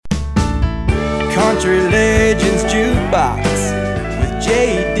Country Legends Jukebox with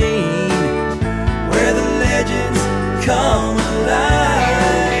Jay Dean, where the legends come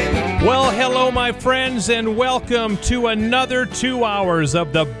alive. Well, hello, my friends, and welcome to another 2 hours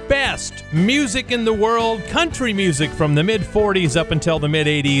of the best music in the world, country music from the mid-40s up until the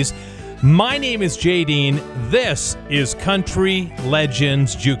mid-80s. My name is Jay Dean. This is Country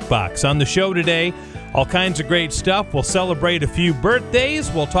Legends Jukebox. On the show today, all kinds of great stuff. We'll celebrate a few birthdays.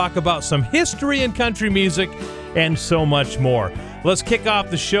 We'll talk about some history in country music and so much more. Let's kick off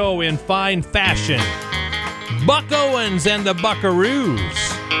the show in fine fashion. Buck Owens and the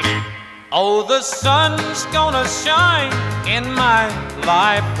Buckaroos. Oh, the sun's gonna shine in my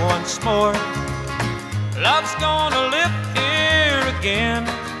life once more. Love's gonna live here again.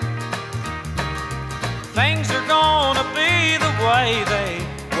 Things are gonna be the way they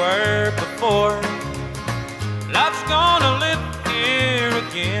were before. Love's gonna live here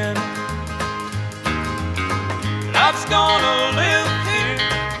again. Love's gonna live here.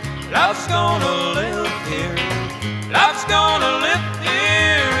 Love's gonna live here. Love's gonna live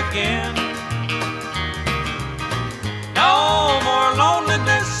here again. No more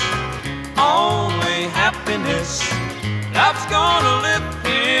loneliness, only happiness. Love's gonna live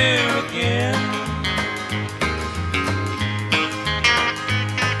here again.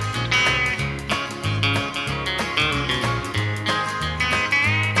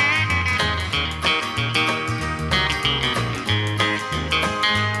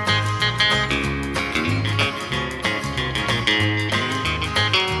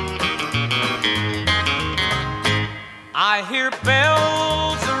 I hear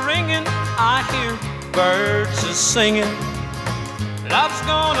bells a-ringing, I hear birds a-singing. Love's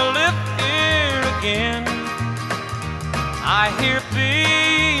gonna live here again. I hear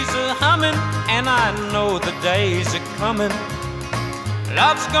bees a-humming, and I know the days are coming.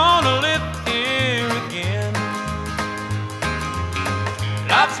 Love's gonna live here again.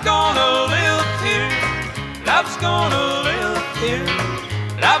 Love's gonna live here. Love's gonna live here.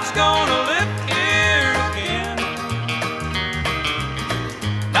 Love's gonna live here again.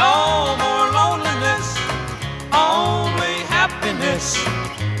 No more loneliness, only happiness.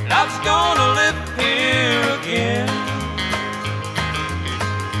 Love's gonna live here again.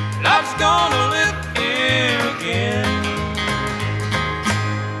 Love's gonna live here again.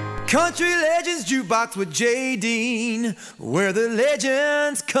 Country Legends Jukebox with Jay Dean, where the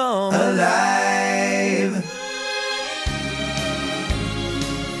legends come alive.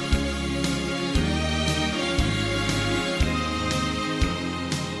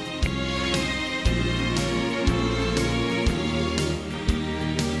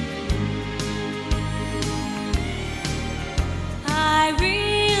 I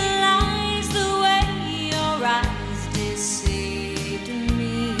realize the way your eyes deceived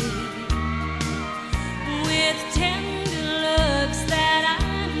me, with tender looks that I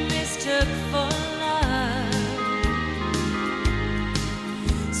mistook for love.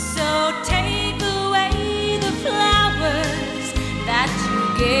 So take away the flowers that you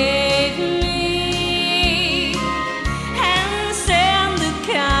gave me, and send the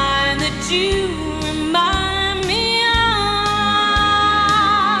kind that you remind me of.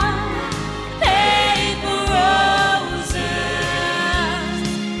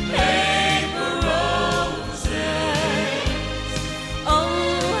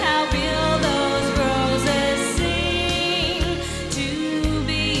 Only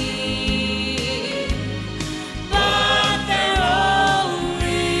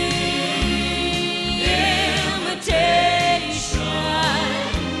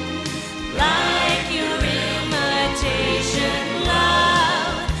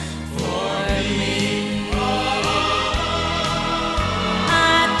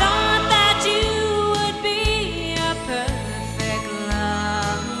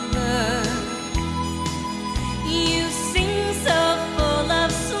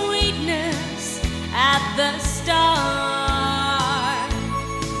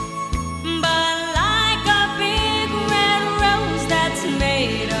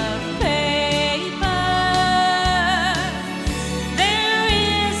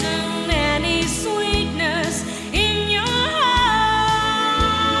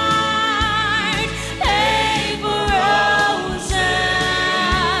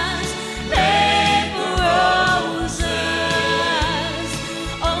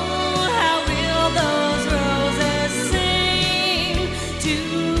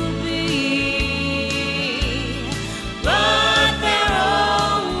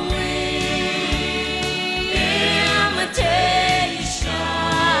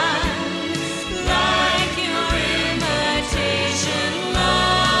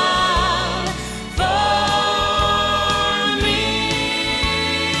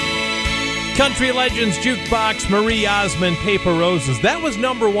Country Legends Jukebox, Marie Osmond, Paper Roses. That was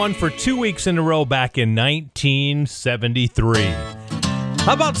number one for 2 weeks in a row back in 1973.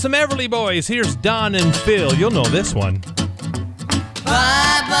 How about some Everly Boys? Here's Don and Phil. You'll know this one.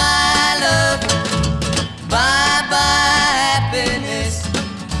 Bye-bye love, bye-bye happiness,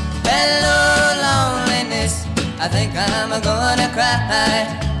 hello loneliness, I think I'm gonna cry.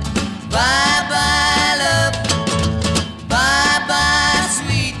 Bye-bye love, bye-bye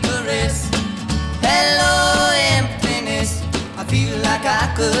sweet caress, hello emptiness, I feel like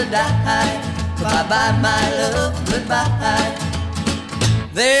I could die. Bye-bye my love, goodbye.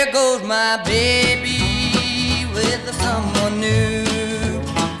 There goes my baby with someone new.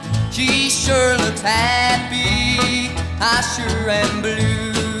 She sure looks happy, I sure am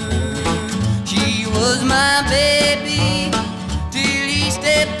blue. She was my baby till he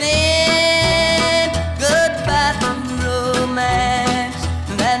stepped in. Goodbye to romance,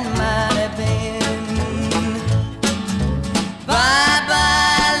 that might have been.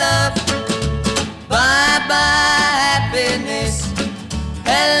 Bye-bye love, bye-bye happiness,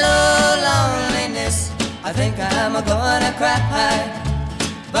 hello loneliness, I think I'm gonna cry.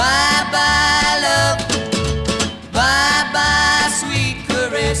 Bye-bye love, bye-bye sweet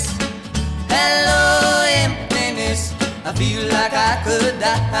caress, hello emptiness, I feel like I could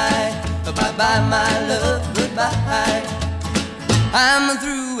die. Bye-bye my love, goodbye. I'm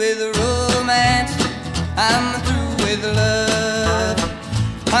through with romance, I'm through with love,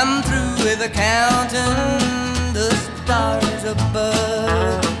 I'm through with counting the stars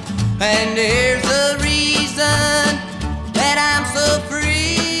above. And here's the reason that I'm so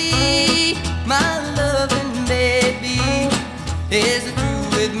free. My loving baby is through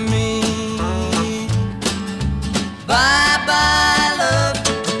with me. Bye-bye love,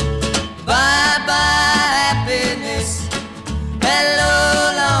 bye-bye happiness, hello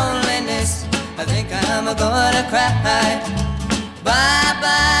loneliness, I think I'm gonna cry.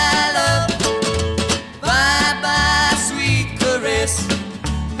 Bye-bye love, bye-bye sweet caress,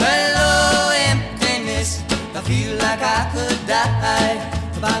 hello emptiness, I feel like I could die.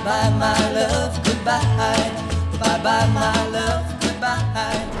 Bye-bye my love, goodbye. Bye-bye my love,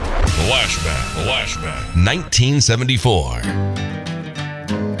 goodbye. Flashback, 1974.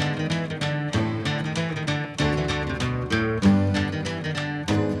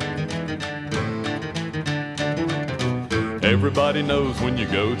 Everybody knows when you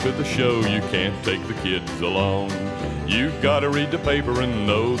go to the show you can't take the kids along. You've got to read the paper and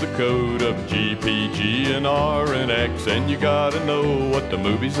know the code of G, P, G, and R and X, and you got to know what the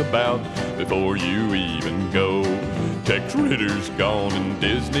movie's about before you even go. Tex Ritter's gone and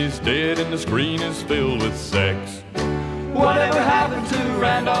Disney's dead and the screen is filled with sex. Whatever happened to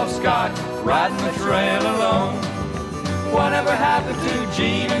Randolph Scott riding the trail alone? Whatever happened to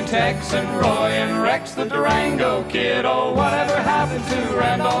Gene and Tex and Roy and Rex the Durango Kid? Oh, whatever happened to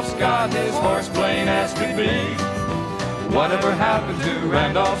Randolph Scott, his horse plain as could be? Whatever happened to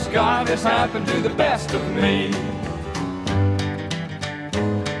Randolph Scott has happened to the best of me.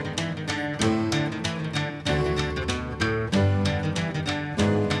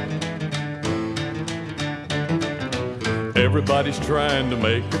 Everybody's trying to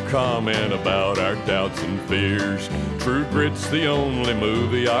make a comment about our doubts and fears. True Grit's the only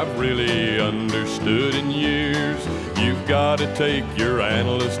movie I've really understood in years. You've got to take your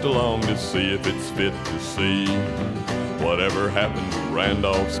analyst along to see if it's fit to see. Whatever happened to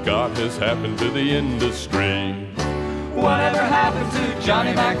Randolph Scott has happened to the industry. Whatever happened to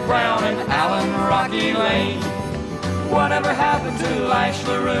Johnny Mac Brown and Alan Rocky Lane? Whatever happened to Lash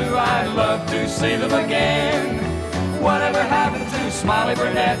LaRue? I'd love to see them again. Whatever happened to Smiley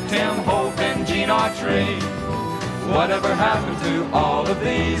Burnett, Tim Hope, and Gene Autry? Whatever happened to all of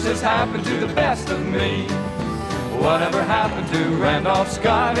these has happened to the best of me. Whatever happened to Randolph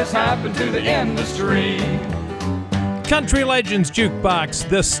Scott has happened to the industry. Country Legends Jukebox,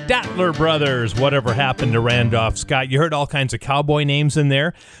 the Statler Brothers. Whatever happened to Randolph Scott? You heard all kinds of cowboy names in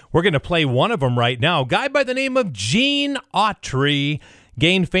there. We're going to play one of them right now. A guy by the name of Gene Autry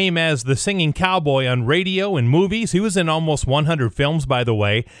gained fame as the singing cowboy on radio and movies. He was in almost 100 films, by the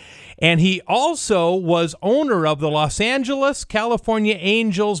way. And he also was owner of the Los Angeles, California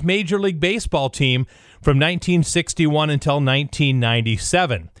Angels Major League Baseball team from 1961 until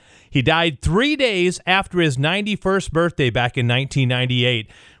 1997. He died 3 days after his 91st birthday back in 1998.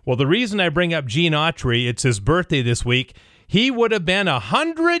 Well, the reason I bring up Gene Autry, it's his birthday this week. He would have been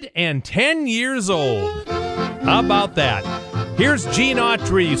 110 years old. How about that? Here's Gene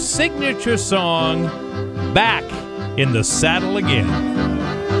Autry's signature song, Back in the Saddle Again.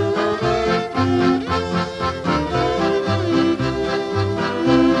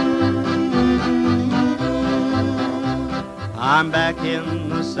 I'm back in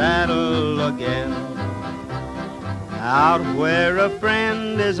the saddle again, out where a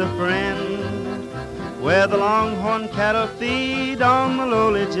friend is a friend, where the longhorn cattle feed on the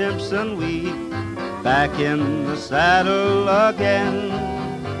lowly Jimson weed. Back in the saddle again,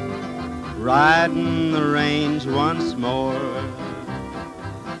 riding the range once more,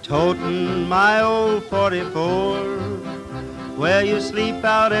 toting my old 44, where you sleep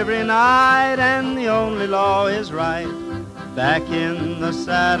out every night and the only law is right. Back in the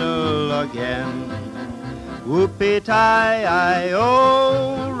saddle again,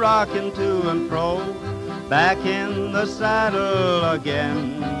 whoopee-tie-I-O, rocking to and fro. Back in the saddle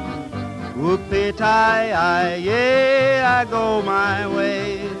again, whoopee-tie-I, yeah, I go my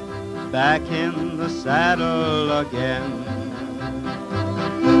way. Back in the saddle again.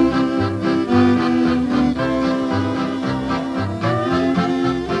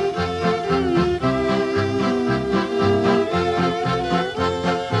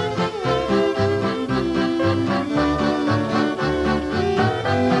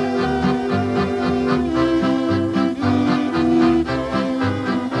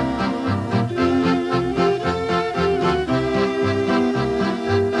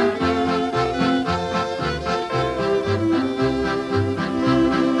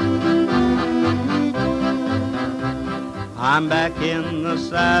 I'm back in the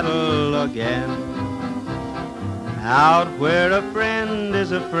saddle again, out where a friend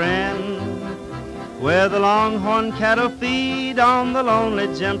is a friend, where the longhorn cattle feed on the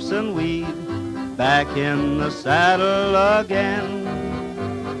lonely Jimson weed. Back in the saddle again,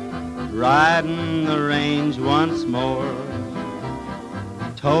 riding the range once more,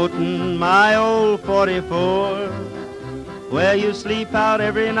 toting my old 44, where you sleep out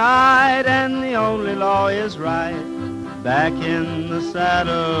every night and the only law is right. Back in the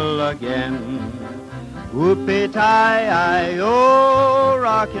saddle again, whoopee-tie-I-O,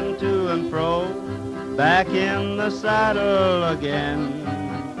 rocking to and fro. Back in the saddle again,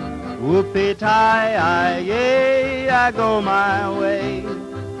 whoopee-tie-I, yeah, I go my way.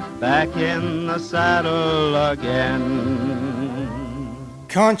 Back in the saddle again.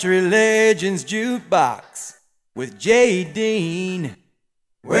 Country Legends Jukebox with J. Dean,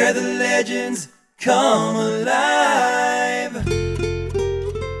 where the legends come alive.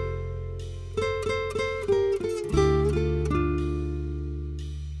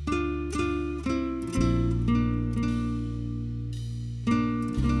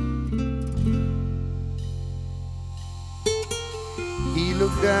 He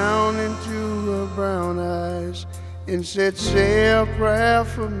looked down into her brown eyes and said, say a prayer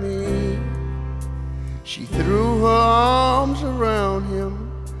for me. She threw her arms around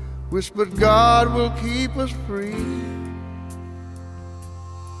him, whispered, God will keep us free.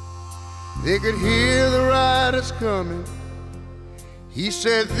 They could hear the riders coming. He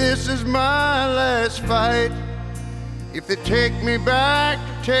said, this is my last fight. If they take me back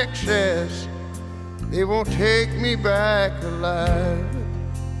to Texas, they won't take me back alive.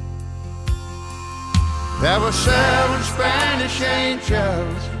 There were 7 Spanish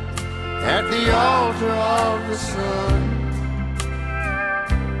angels at the altar of the sun.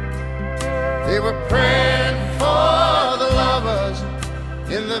 They were praying for the lovers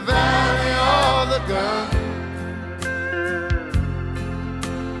in the valley of the gun.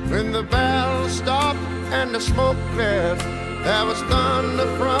 When the battle stopped and the smoke cleared, there was thunder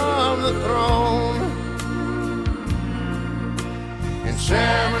from the throne. And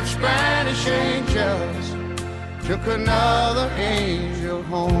 7 Spanish angels took another angel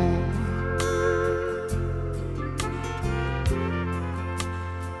home.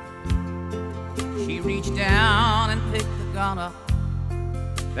 She reached down and picked the gun up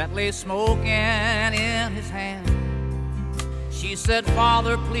that lay smoking in his hand. She said,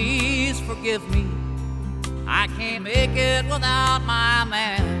 Father, please forgive me. I can't make it without my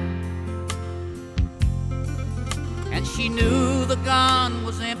man. And she knew the gun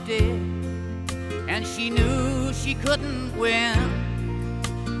was empty, and she knew she couldn't win.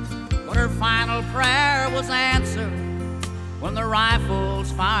 But her final prayer was answered when the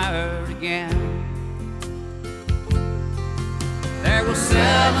rifles fired again. There were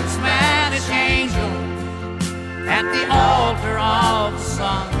 7 Spanish angels at the altar of the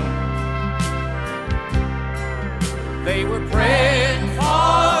sun. They were praying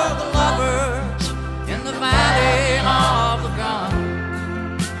for the lovers in the valley of the gun.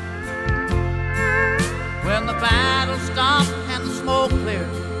 When the battle stopped and the smoke cleared,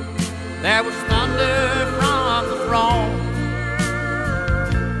 there was thunder from the throne.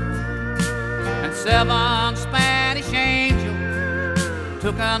 And 7 Spanish angels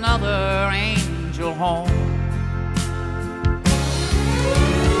took another angel home.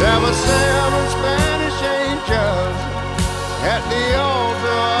 There were 7 Spanish angels at the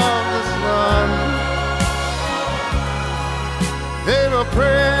altar of the sun. They were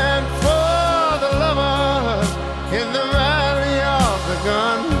praying for the lovers in the valley of the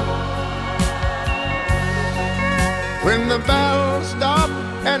gun. When the battle stopped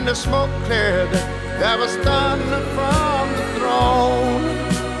and the smoke cleared, there was thunder from the throne.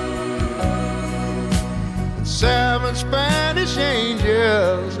 7 Spanish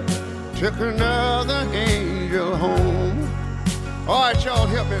angels took another angel home. All right, y'all,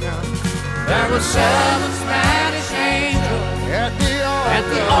 help me now. There were 7 Spanish angels at the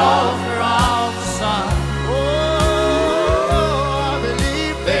altar of the sun. Oh, I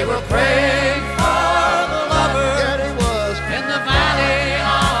believe they were praying for the lovers. Yeah, it was. In the valley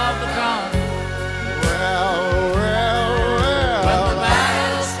of the gun. Well. When the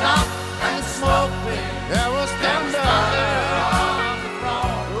battle stopped and the smoke cleared, there was thunder on the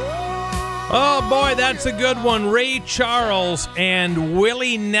throne. Oh boy, that's a good one. Ray Charles and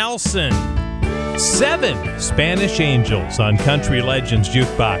Willie Nelson. 7 Spanish Angels on Country Legends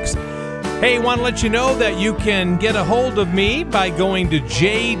Jukebox. Hey, want to let you know that you can get a hold of me by going to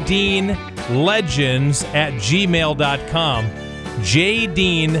jdeanlegends@gmail.com.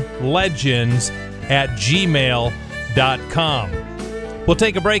 jdeanlegends@gmail.com. We'll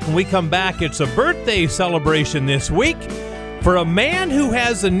take a break. When we come back, it's a birthday celebration this week for a man who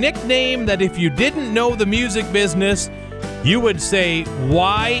has a nickname that if you didn't know the music business, you would say,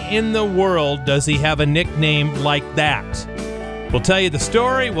 why in the world does he have a nickname like that? We'll tell you the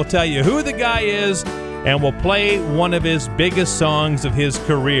story, we'll tell you who the guy is, and we'll play one of his biggest songs of his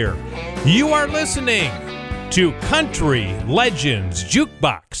career. You are listening to Country Legends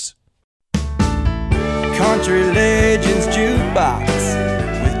Jukebox. Country Legends Jukebox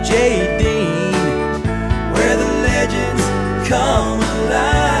with J. Dean, where the legends come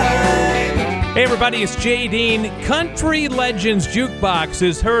alive. Hey everybody, it's J. Dean. Country Legends Jukebox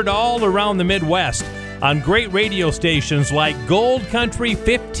is heard all around the Midwest on great radio stations like Gold Country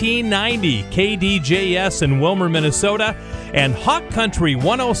 1590, KDJS in Wilmer, Minnesota, and Hawk Country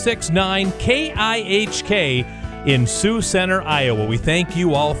 1069, KIHK in Sioux Center, Iowa. We thank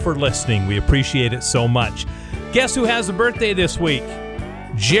you all for listening. We appreciate it so much. Guess who has a birthday this week?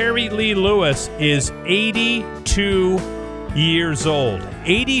 Jerry Lee Lewis is 82 years old.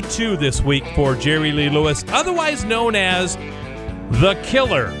 82 this week for Jerry Lee Lewis, otherwise known as The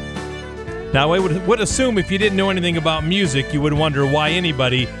Killer. Now, I would assume if you didn't know anything about music, you would wonder why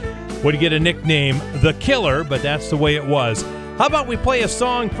anybody would get a nickname The Killer, but that's the way it was. How about we play a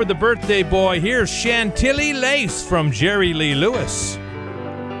song for the birthday boy? Here's Chantilly Lace from Jerry Lee Lewis.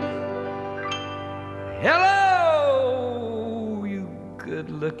 Hello, you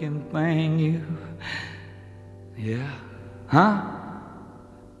good-looking thing, you. Yeah. Huh?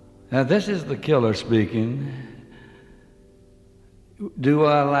 Now, this is the Killer speaking. Do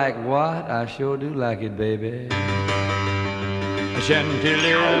I like what? I sure do like it, baby.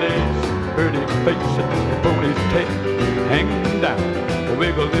 Chantilly lace, pretty face, ponytail hanging down, a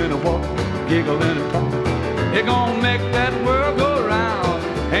wiggle in a walk, giggle in a talk. You're gonna make that world go round.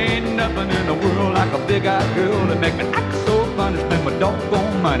 Ain't nothing in the world like a big-eyed girl that make me act so funny, spend my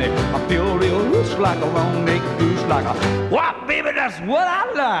doggone money. I feel real loose like a long-necked goose, like a wow, baby, that's what I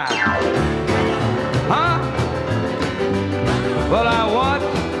like. Huh? Well, I what?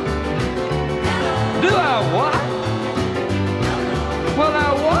 Do I what? Well,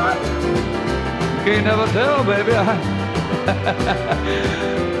 I what? Can't never tell, baby.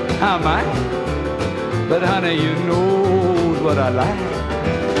 I might. But honey, you know what I like.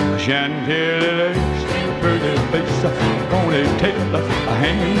 Chantilly lace, pretty face, ponytail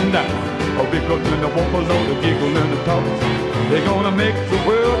hanging down. A wiggle in the waffles, or the giggle in the talk. They're gonna make the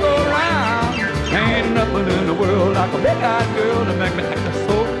world go round. Ain't nothing in the world like a big-eyed girl to make me act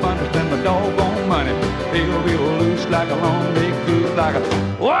so fun to spend my doggone money. Feel real loose like a long-necked goose, like a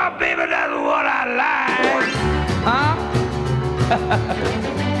oh, baby, that's what I like. Huh?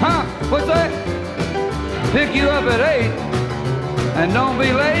 Huh? What's that? Pick you up at 8 and don't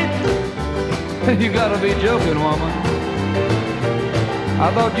be late? You gotta be joking, woman. I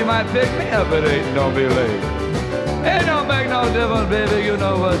thought you might pick me up at 8 and don't be late. It don't make no difference, baby, you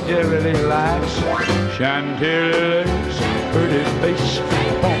know what Jerry Lee likes. Chantilly lace, pretty face,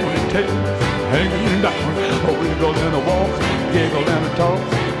 ponytail hanging down. A wiggle and a walk, giggle and a talk.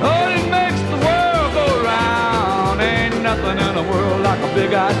 Oh, it makes the world go round. Ain't nothing in the world like a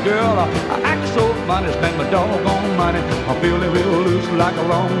big-eyed girl. I act so funny, spend my doggone money. I'm feeling real loose like a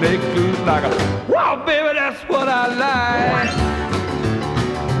long-necked goose, like a wow, baby, that's what I like.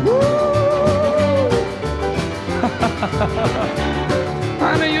 Woo! I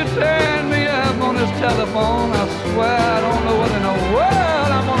Honey, you turn me up on this telephone. I swear I don't know what in the world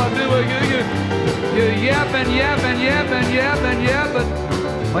I'm gonna do with you. You're yapping, but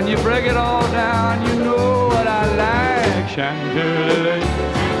when you break it all down, you know what I like. Shanty,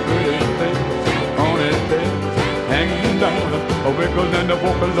 on his bed, hanging down, a wiggle and a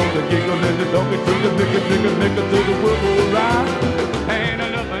vocal, the giggle and the doggy to the nigga to the wiggle around. Ain't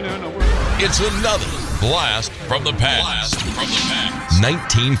nothing in the world. It's another blast from the past.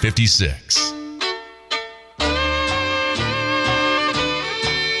 1956.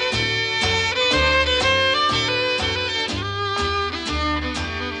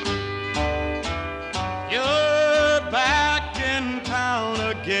 You're back in town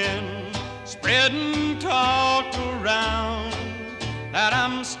again, spreading talk around that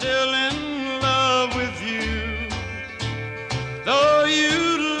I'm still in love with you, though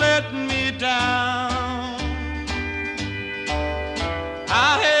you let me down.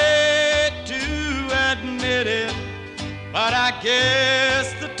 I hate to admit it, but I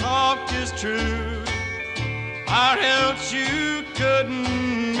guess the talk is true, or else you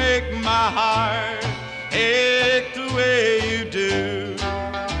couldn't make my heart ache the way you do.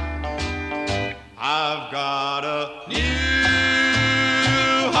 I've got a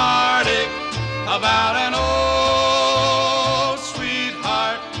new heartache about an old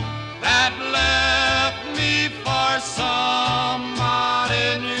sweetheart that left me for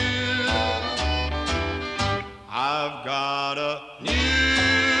somebody new. I've got a new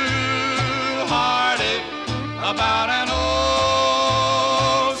heartache about an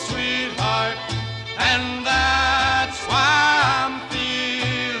old sweetheart, and that's why I'm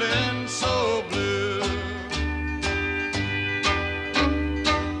feeling so blue.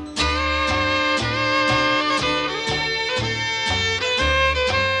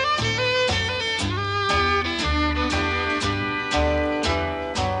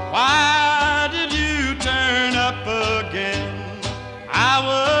 Why did you turn up again? I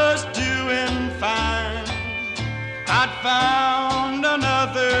was doing fine. I'd found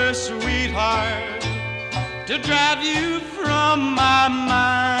another sweetheart to drive you from my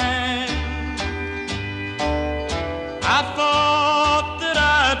mind. I thought that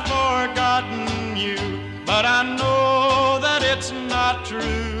I'd forgotten you, but I know that it's not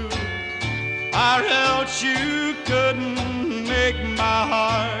true, or else you couldn't make my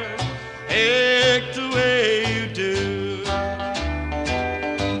heart ache the way you do.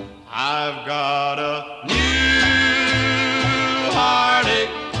 I've got a new heartache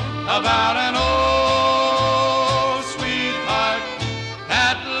about an old sweetheart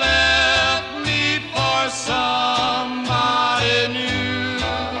that left me for somebody new.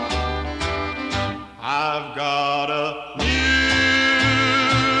 I've got a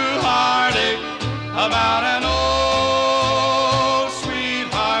new heartache about an old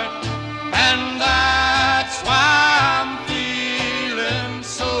sweetheart, and that's why I'm feeling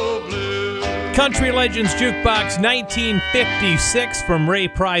so blue. Country Legends Jukebox 1956 from Ray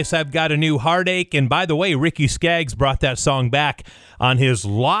Price, I've Got a New Heartache. And by the way, Ricky Skaggs brought that song back on his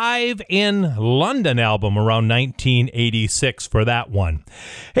Live in London album around 1986 for that one.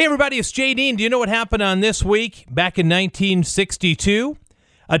 Hey everybody, it's Jay Dean. Do you know what happened on this week? Back in 1962,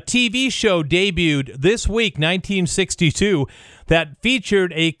 a TV show debuted this week, 1962, that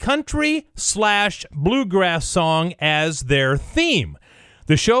featured a country/bluegrass song as their theme.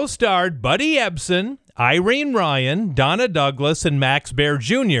 The show starred Buddy Ebsen, Irene Ryan, Donna Douglas, and Max Baer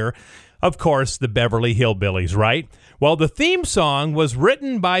Jr., of course, the Beverly Hillbillies, right? Well, the theme song was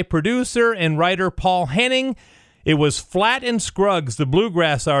written by producer and writer Paul Henning. It was Flatt and Scruggs, the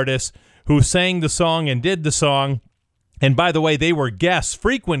bluegrass artists, who sang the song and did the song. And by the way, they were guests,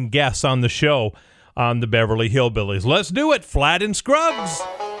 frequent guests on the show on the Beverly Hillbillies. Let's do it, Flatt and Scruggs.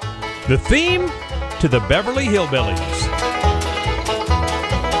 The theme to the Beverly Hillbillies.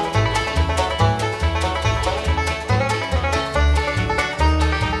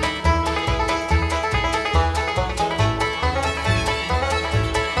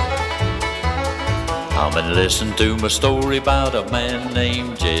 Come and listen to my story about a man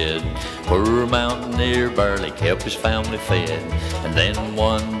named Jed. Poor mountaineer barely kept his family fed. And then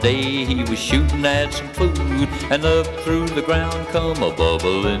one day he was shooting at some food, and up through the ground come a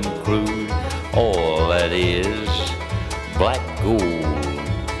bubbling crude. All that is black gold,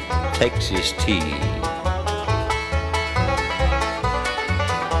 Texas tea.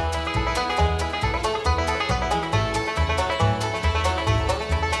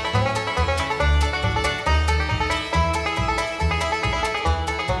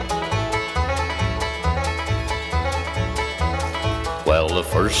 Well, the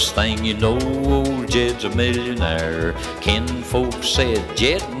first thing you know, old Jed's a millionaire. Kin folks said,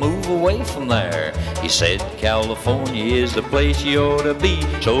 Jed, move away from there. He said, California is the place you ought to be.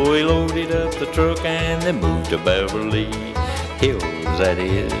 So he loaded up the truck and they moved to Beverly Hills, that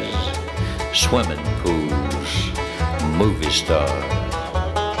is. Swimming pools, movie stars.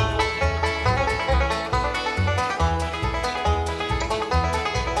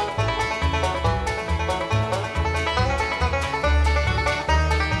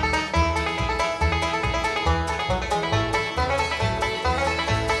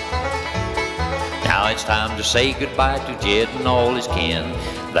 Now it's time to say goodbye to Jed and all his kin.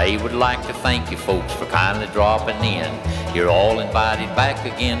 They would like to thank you folks for kindly dropping in. You're all invited back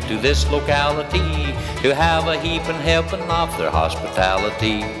again to this locality to have a heaping helping of their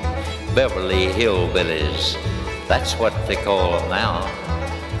hospitality. Beverly Hillbillies, that's what they call them now.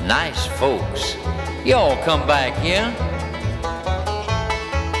 Nice folks. Y'all come back here.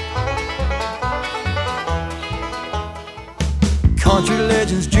 Country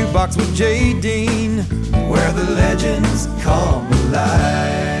Legends Jukebox with J. Dean, where the legends come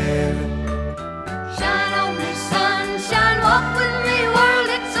alive. Shine on me, sunshine, walk with me, world,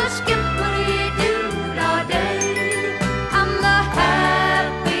 it's a skippity-doo all day. I'm the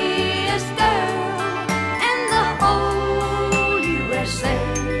happiest girl in the whole USA.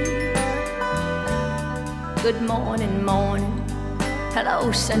 Good morning, morning,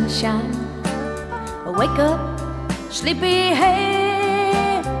 hello, sunshine. Wake up, sleepyhead.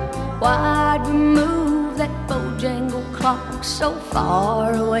 Why'd we move that Bojangle clock so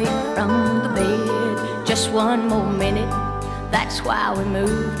far away from the bed? Just one more minute, that's why we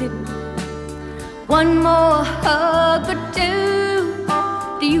moved it. One more hug or two.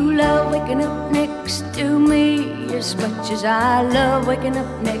 Do you love waking up next to me as much as I love waking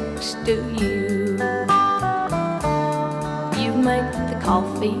up next to you? You make the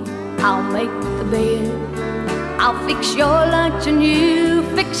coffee, I'll make the bed. I'll fix your lunch and you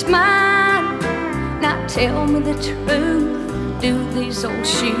fix mine. Now tell me the truth, do these old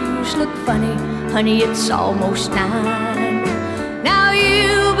shoes look funny? Honey, it's almost 9. Now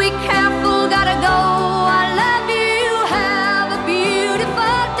you be careful, gotta go. I love you, have a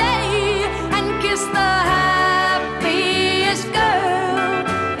beautiful day. And kiss the happiest girl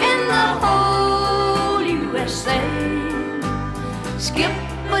in the whole USA.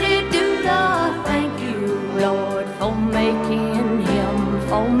 Skip-a-dee-doo-dah, thank you, Lord, for making him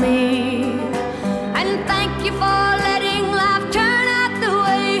for me. And thank you for letting life turn out the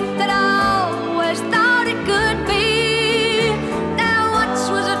way that I always thought it could be. Now once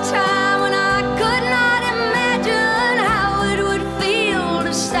was a time when I could not imagine how it would feel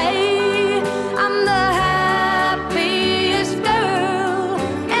to say I'm the happiest girl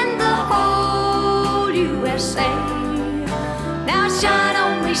in the whole USA. Now shine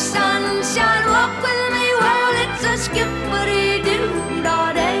on me, sunshine, walk with me, world, it's a skippity-doo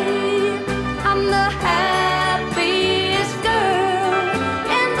all day. I'm the happiest girl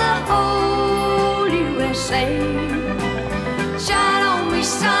in the whole USA. Shine on me,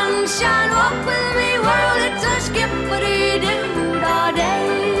 sunshine, walk with me, world, it's a skippity-doo all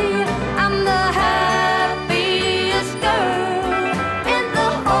day. I'm the happiest girl in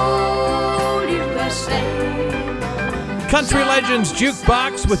the whole USA. Country Legends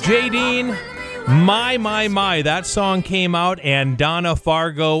Jukebox with J. Dean. My, that song came out and Donna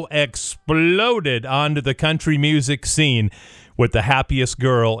Fargo exploded onto the country music scene with the happiest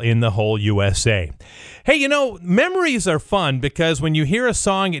girl in the whole USA. Hey, you know, memories are fun because when you hear a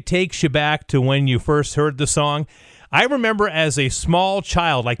song, it takes you back to when you first heard the song. I remember as a small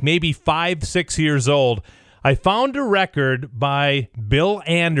child, like maybe 5, 6 years old, I found a record by Bill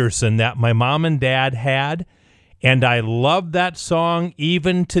Anderson that my mom and dad had. And I love that song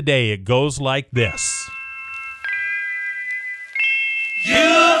even today. It goes like this.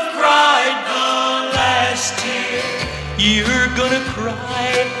 You've cried the last tear, you're gonna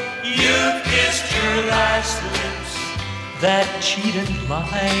cry. You've kissed your last lips that cheated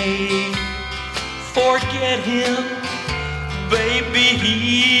lie. Forget him, baby,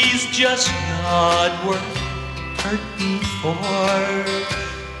 he's just not worth hurting for.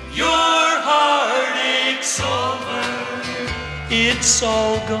 Your heartache's over, it's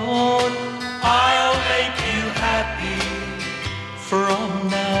all gone. I'll make you happy from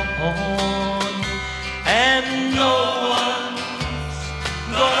now on, and no one's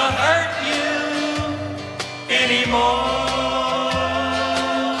gonna hurt you anymore.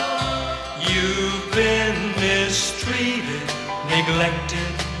 You've been mistreated,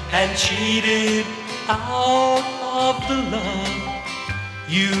 neglected, and cheated out of the love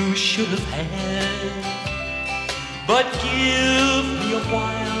you should have had. but give me a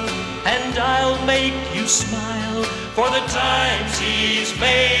while and I'll make you smile for the times he's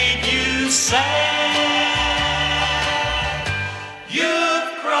made you sad.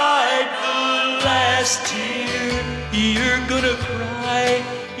 You've cried the last tear you're gonna cry.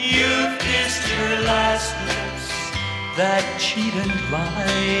 You've kissed your last lips that cheat and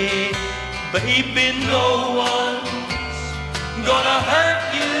lie. Baby, no one's gonna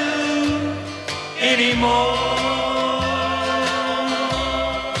hurt you anymore.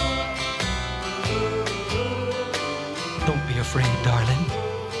 Don't be afraid, darling.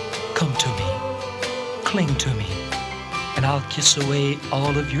 Come to me, cling to me, and I'll kiss away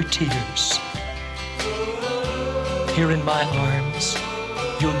all of your tears. Here in my arms,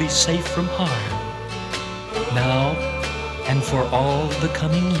 you'll be safe from harm, now and for all the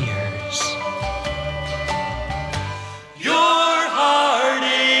coming years. Your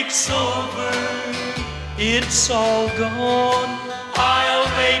heartache's over, it's all gone. I'll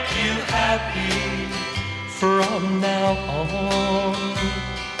make you happy from now on.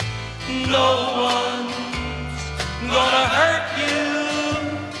 No one's gonna hurt you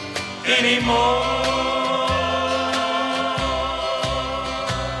anymore.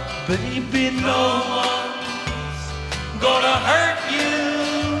 Baby, no one's gonna hurt you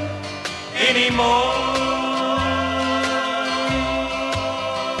anymore.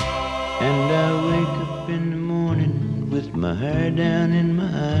 And I wake up in the morning with my hair down in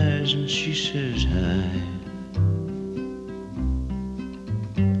my eyes, and she says hi.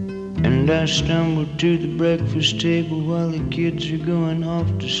 And I stumble to the breakfast table while the kids are going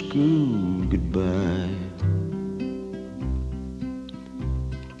off to school. Goodbye.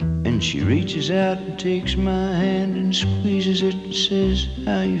 And she reaches out and takes my hand and squeezes it and says,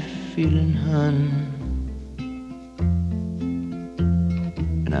 how you feeling, hun?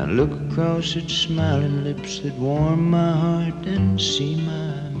 And I look across at smiling lips that warm my heart and see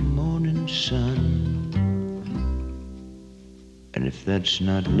my morning sun. And if that's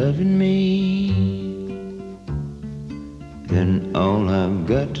not loving me, then all I've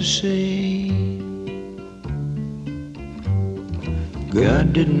got to say,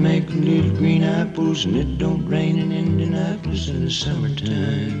 God didn't make little green apples, and it don't rain in Indianapolis in the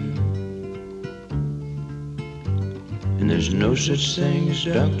summertime. And there's no such thing as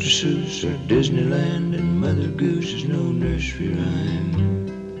Dr. Seuss or Disneyland, and Mother Goose is no nursery rhyme.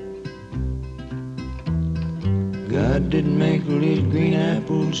 God didn't make little green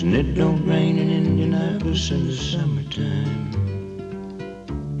apples, and it don't rain in Indianapolis in the summertime.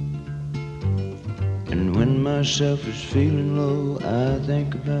 And when myself is feeling low, I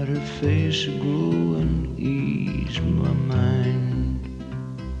think about her face aglow and ease my mind.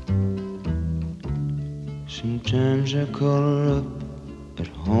 Sometimes I call her up at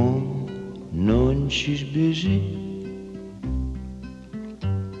home, knowing she's busy,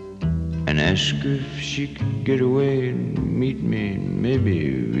 and ask her if she could get away and meet me, and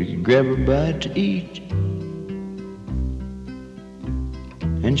maybe we could grab a bite to eat.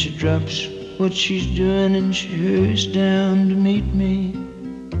 And she drops what she's doing and she hurries down to meet me,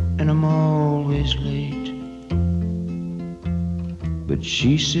 and I'm always late. But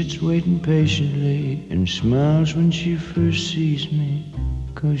she sits waiting patiently and smiles when she first sees me,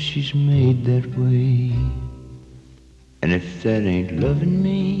 'cause she's made that way. And if that ain't loving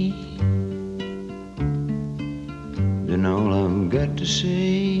me, then all I've got to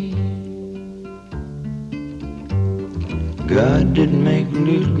say, God didn't make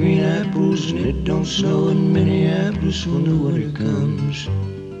little green apples, and it don't snow in Minneapolis when the winter comes.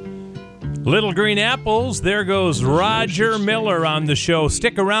 Little Green Apples, there goes Roger Miller on the show.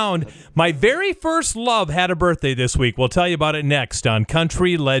 Stick around. My very first love had a birthday this week. We'll tell you about it next on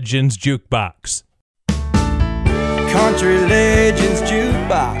Country Legends Jukebox. Country Legends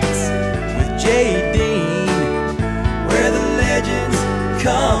Jukebox with J. Dean, where the legends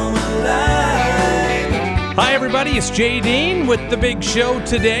come alive. Hi, everybody. It's J. Dean with the big show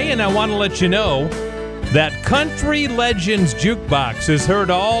today, and I want to let you know that Country Legends Jukebox is heard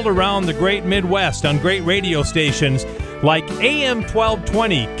all around the great Midwest on great radio stations like AM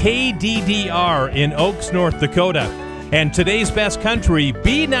 1220 KDDR in Oaks, North Dakota, and today's best country,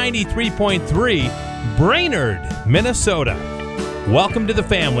 B93.3 Brainerd, Minnesota. Welcome to the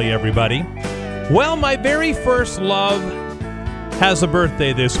family, everybody. Well, my very first love has a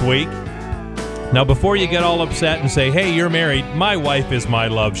birthday this week. Now, before you get all upset and say, hey, you're married, my wife is my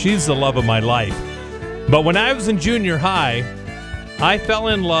love. She's the love of my life. But when I was in junior high, I fell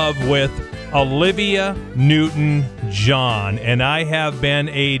in love with Olivia Newton-John, and I have been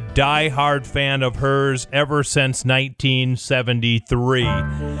a die-hard fan of hers ever since 1973.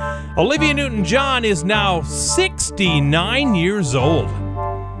 Olivia Newton-John is now 69 years old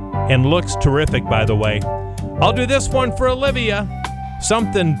and looks terrific, by the way. I'll do this one for Olivia.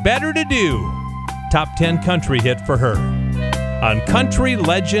 Something Better to Do. Top 10 country hit for her on Country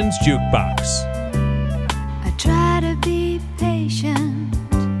Legends Jukebox. I try to be patient.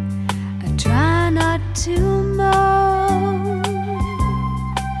 I try not to moan,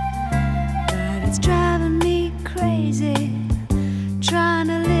 but it's driving me crazy trying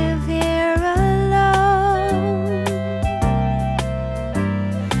to live here alone.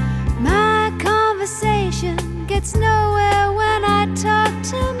 My conversation gets nowhere when I talk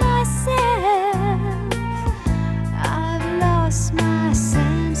to myself. I've lost my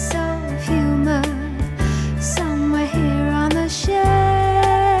sense of humor somewhere here on the shelf.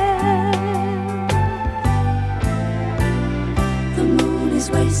 The moon is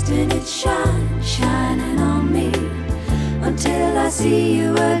wasting its shine, shining on me until I see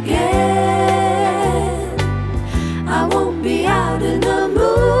you again. I won't be out in the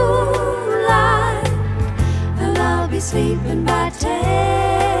moonlight, and I'll be sleeping by 10.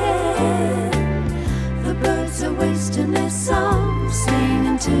 The birds are wasting their song,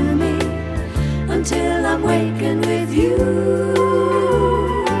 singing to me until I'm waking with you,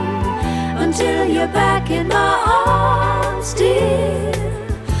 until you're back in my arms, dear.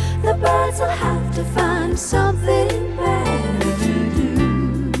 The birds will have to find something better to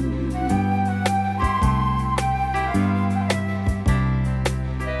do.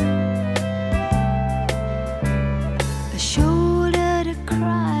 A shoulder to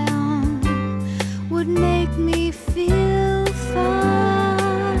cry on would make me feel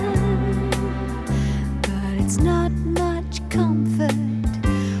fine, but it's not much comfort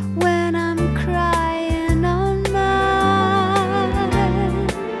when I'm crying on mine.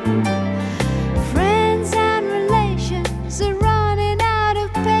 Friends and relations are running out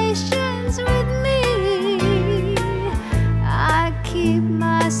of patience with me. I keep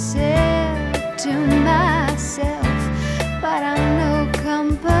myself to myself, but I'm no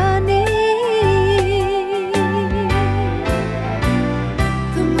company.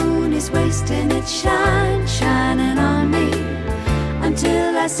 The moon is wasting its shine, shining on me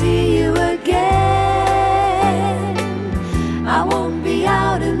until I see you again. I won't be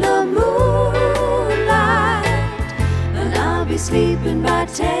out in the moonlight, and I'll be sleeping by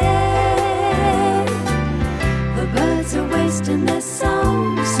 10. The birds are wasting their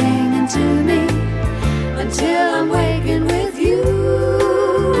song, singing to me until I'm waking with you,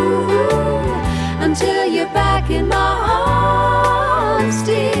 until you're back in my arms,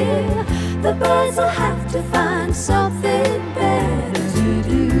 dear. The birds will have to find something better to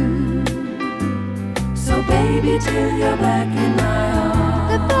do. So baby, till you're back in my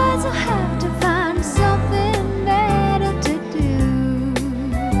arms, the birds will have to find something better to do.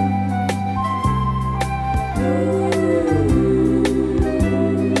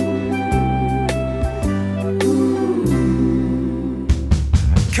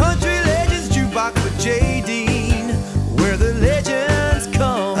 Country Legends Jukebox with J. Dean, where the legends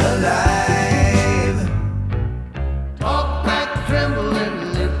come alive. Talk back,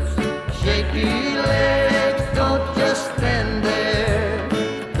 trembling lips, shaky legs, don't just stand there.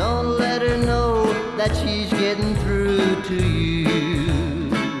 Don't let her know that she's getting through to you.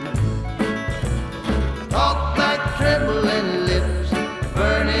 Talk back, trembling lips,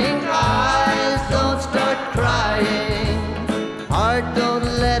 burning eyes, don't start crying. Heart, don't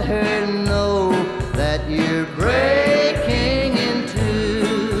let her know that you're breaking in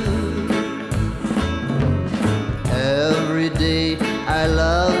two. Every day our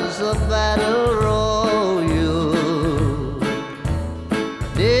love's a battle royal.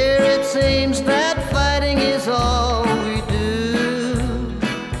 Dear, it seems that fighting is all we do.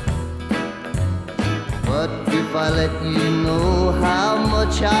 But if I let you know how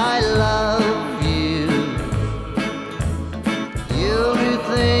much I love you, you'll do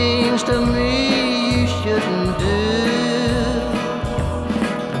things to me you shouldn't do.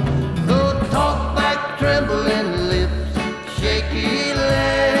 So talk back, trembling lips, shaky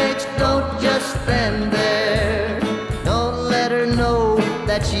legs, don't just stand there. Don't let her know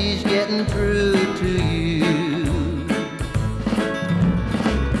that she's getting through to you.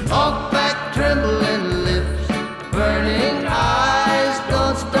 Talk back, trembling lips, burning eyes,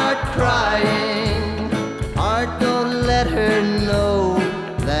 don't start crying. Heart, don't let her know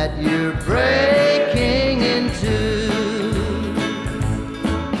that you're breaking in two.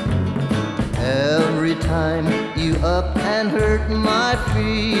 Every time you up and hurt my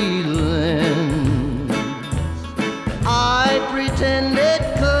feelings, I pretend it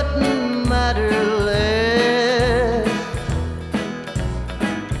could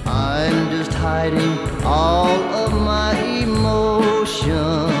just hiding all of my emotions.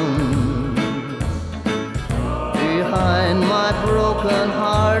 Behind my broken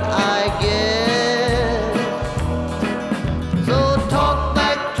heart, I guess. So talk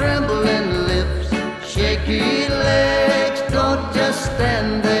back, trembling lips, shaky legs. Don't just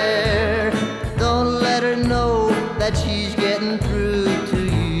stand there. Don't let her know that she's getting through to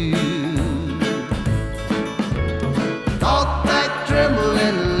you. Talk back,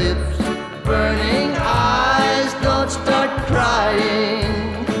 trembling lips, burning eyes. Don't start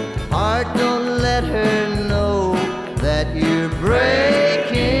crying. Heart, don't let her know that you're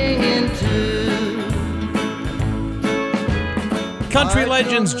breaking into. Country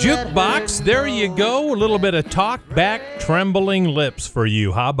Legends Jukebox. There you go. A little bit of Talk Back, Trembling Lips for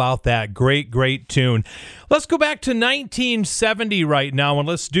you. How about that? Great, great tune. Let's go back to 1970 right now, and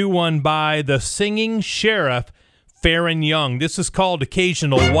let's do one by the Singing Sheriff, Fair and Young. This is called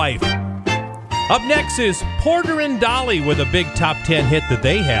Occasional Wife. Up next is Porter and Dolly with a big top 10 hit that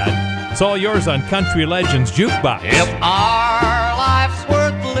they had. It's all yours on Country Legends Jukebox. If our life's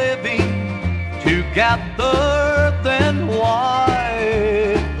worth living together, then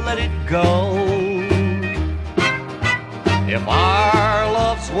why let it go? If our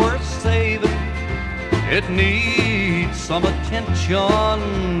love's worth saving, it needs some attention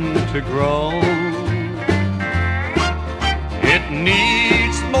to grow. It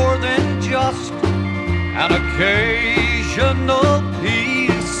needs more than just an occasional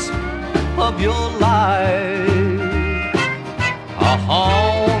piece of your life. A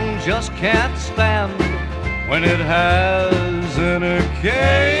home just can't stand when it has an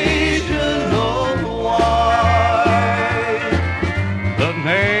occasional wife. The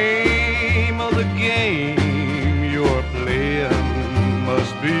name of the game you're playing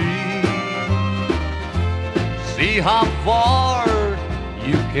must be see how far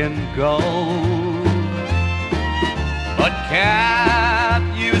you can go. But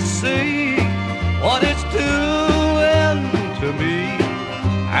can't you see what it's doing to me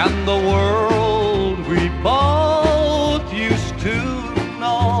and the world we both used to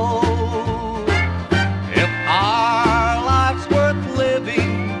know? If our life's worth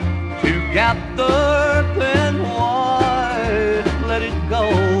living together, then why let it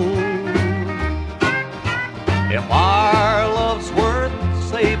go? If our love's worth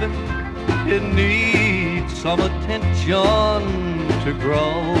saving, it needs some attention to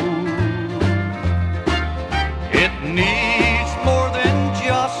grow. It needs more than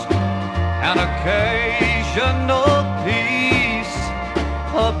just an occasional piece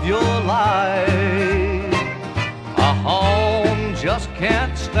of your life. A home just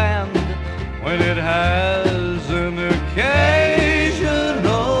can't stand when it has an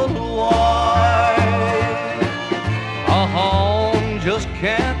occasional wife. A home just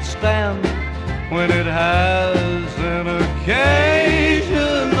can't stand when it has an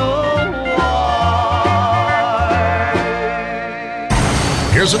occasional wife.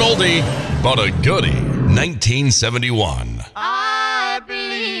 Here's an oldie, but a goodie. 1971. I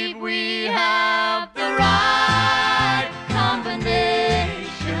believe we have the right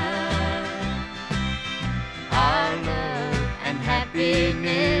combination. Our love and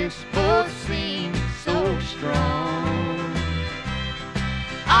happiness both seem so strong.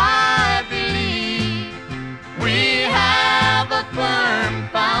 I believe we have a firm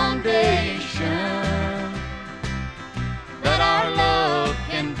foundation that our love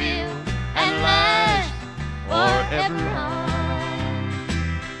can build and last forever on.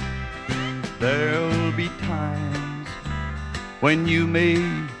 There'll be times when you may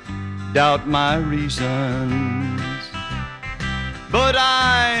doubt my reasons, but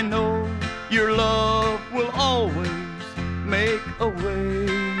I know your love will always make a way.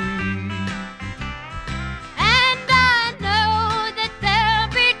 And I know that there'll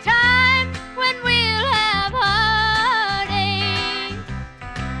be times when we'll have heartache,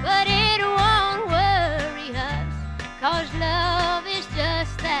 but it won't worry us, 'cause love is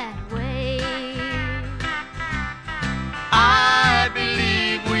just that way. I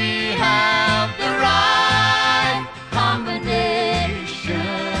believe we have the right combination.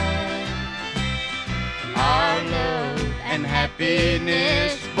 Our love and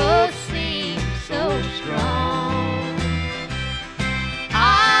happiness both seem so strong.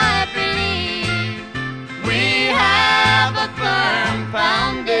 I believe we have a firm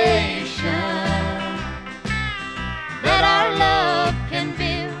foundation that our love can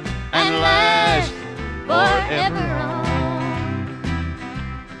build and last forever on.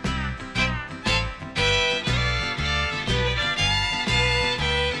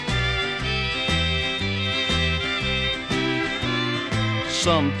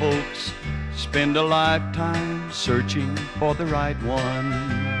 some folks spend a lifetime searching for the right one,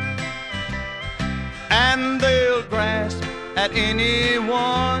 and they'll grasp at any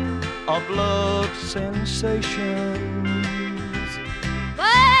one of love's sensations.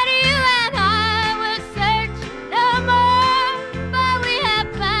 But you and I will search no more, but we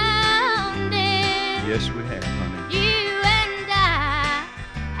have found it. Yes, we have, honey. You and I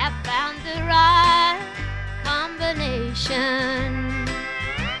have found the right combination.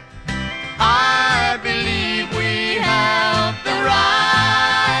 I believe we have the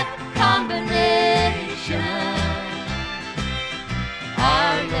right combination.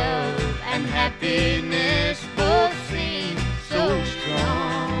 Our love and happiness both seem so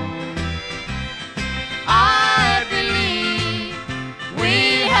strong. I believe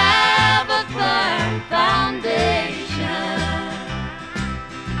we have a firm foundation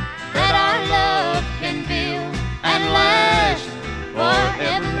that our love can build and last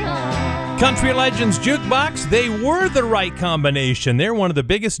forever long. Country Legends Jukebox, they were the right combination. They're one of the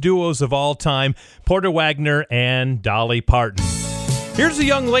biggest duos of all time, Porter Wagoner and Dolly Parton. Here's a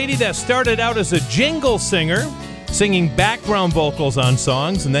young lady that started out as a jingle singer, singing background vocals on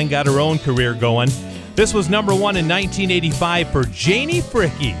songs, and then got her own career going. This was number one in 1985 for Janie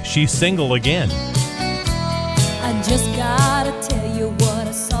Fricke. She's single again. I just gotta tell you what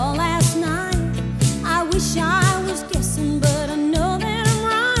I saw last night. I wish I was guessing, but I know that I'm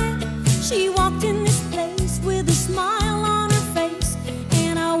right. She walked in this place with a smile on her face,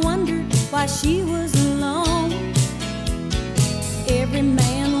 and I wondered why she was alone. Every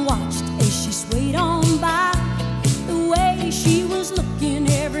man watched as she swayed on by. The way she was looking,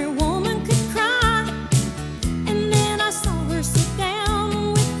 every woman could cry. And then I saw her sit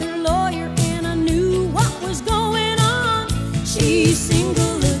down with her lawyer, and I knew what was going on. She's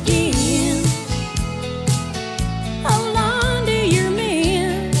single again. Hold on to your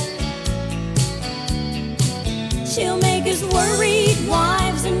man. She'll make us worried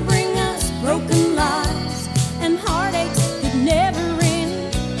wives and bring us broken lives and heartaches that never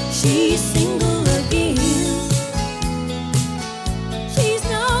end. She's single again. She's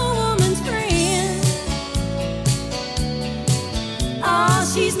no woman's friend. Oh,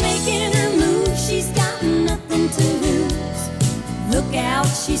 she's making her move. She's got nothing to lose. Look out,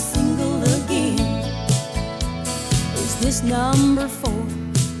 she's single again. Is this number 4?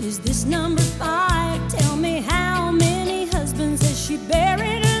 Is this number 5? Tell me, how many husbands has she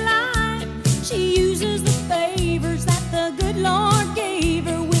buried alive? She uses the favors that the good Lord gave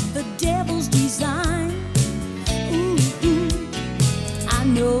her with the devil's design. Ooh, ooh. I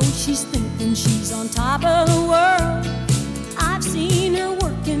know she's thinking she's on top of the world. I've seen her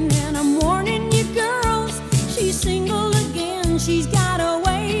working, and I'm warning you girls, she's single again. She's got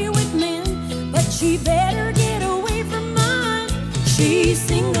away with men, but she better get away from mine. She's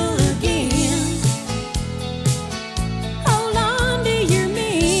single again. Hold on to your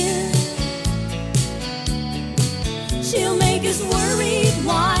man. She'll make us worried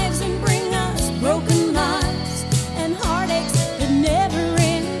wives and bring us broken lives and heartaches that never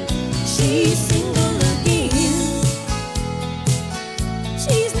end. She's single again.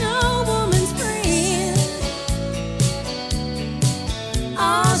 She's no woman's friend.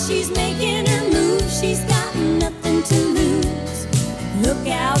 Oh, she's making her move. She's got nothing to lose. Look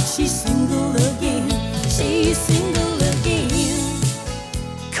out, she's single again. She's single again.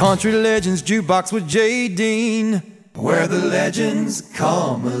 Country Legends Jukebox with J. Dean, where the legends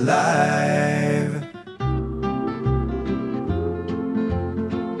come alive.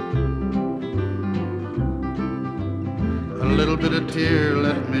 A little bit of tear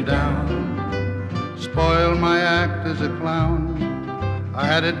let me down, spoiled my act as a clown. I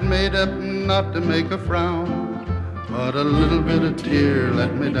had it made up not to make a frown, but a little bit of tear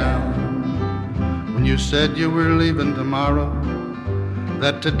let me down. When you said you were leaving tomorrow,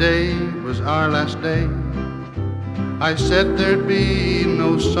 that today was our last day, I said there'd be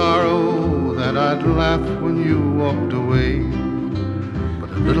no sorrow, that I'd laugh when you walked away.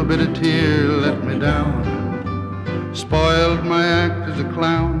 But a little bit of tear let me down, spoiled my act as a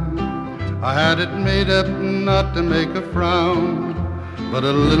clown. I had it made up not to make a frown, but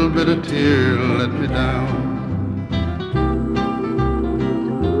a little bit of tear let me down.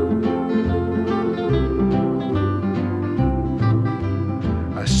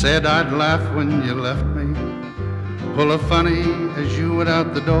 I said I'd laugh when you left me, pull a funny as you went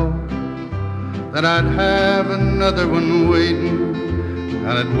out the door, that I'd have another one waiting, and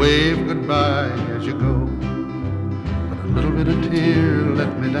I'd wave goodbye as you go. But a little bit of tear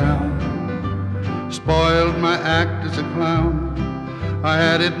let me down, spoiled my act as a clown. I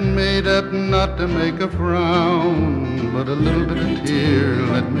had it made up not to make a frown, but a little bit of tear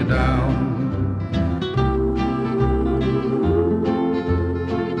let me down.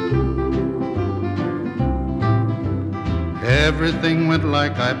 Everything went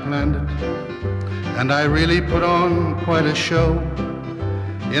like I planned it, and I really put on quite a show.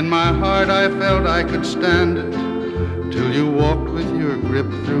 In my heart I felt I could stand it, till you walked with your grip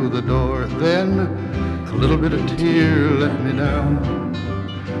through the door. Then a little bit of tear let me down.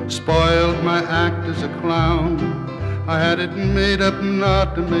 Spoiled my act as a clown. I had it made up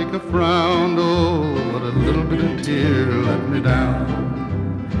not to make a frown. Oh, but a little bit of tear let me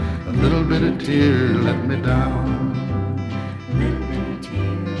down. A little bit of tear let me down.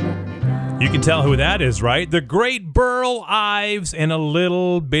 You can tell who that is, right? The great Burl Ives, and A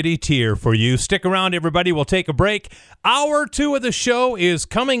Little Bitty Tear for you. Stick around, everybody. We'll take a break. Hour 2 of the show is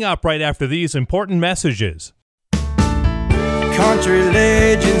coming up right after these important messages. Country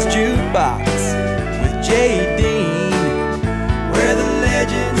Legends Jukebox with J. Dean, where the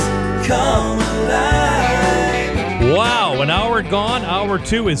legends come alive. Wow, an hour gone. Hour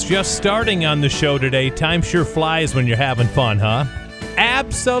 2 is just starting on the show today. Time sure flies when you're having fun, huh?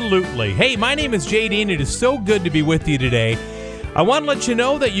 Absolutely. Hey, my name is J. Dean. It is so good to be with you today. I want to let you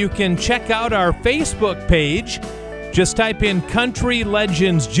know that you can check out our Facebook page. Just type in Country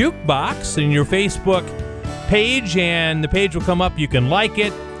Legends Jukebox in your Facebook page, and the page will come up. You can like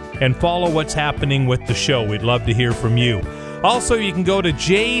it and follow what's happening with the show. We'd love to hear from you. Also, you can go to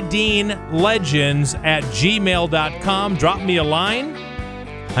jdeanlegends@gmail.com. Drop me a line.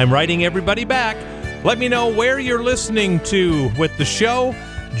 I'm writing everybody back. Let me know where you're listening to with the show.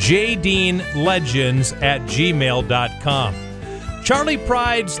 jdeanlegends@gmail.com. Charlie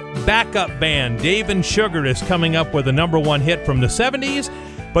Pride's backup band, Dave and Sugar, is coming up with a #1 hit from the 70s.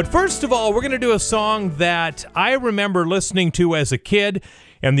 But first of all, we're going to do a song that I remember listening to as a kid.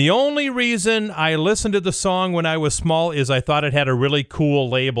 And the only reason I listened to the song when I was small is I thought it had a really cool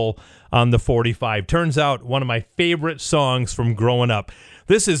label on the 45. Turns out one of my favorite songs from growing up.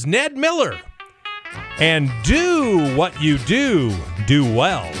 This is Ned Miller. And do what you do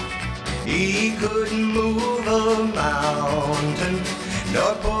well. He couldn't move a mountain,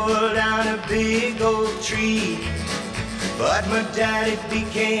 nor pull down a big oak tree. But my daddy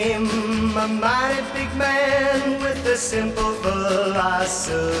became a mighty big man with a simple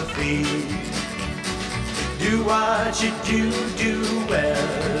philosophy. Do what you do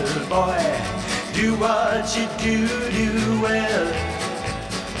well, boy. Do what you do well.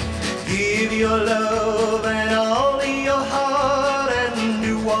 Give your love and all of your heart, and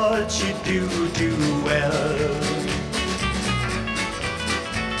do what you do well.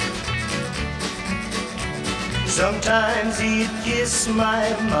 Sometimes he'd kiss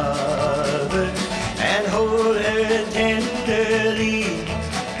my mother and hold her tenderly.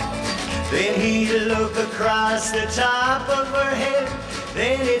 Then he'd look across the top of her head,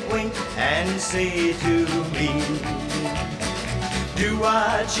 then he'd wink and say to me, do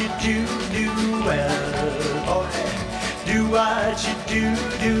what you do well, boy. Do what you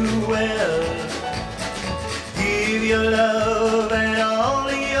do well. Give your love and all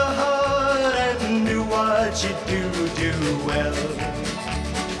of your heart, and do what you do well.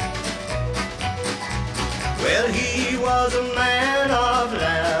 Well, he was a man of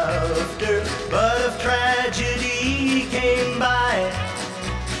laughter, but of tragedy he came by.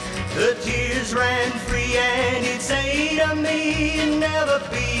 The tears ran free, and he'd say to me, never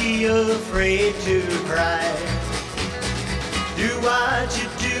be afraid to cry. Do what you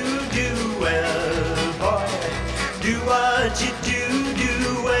do well, boy. Do what you do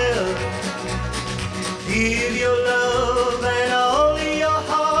well. Give your love and all of your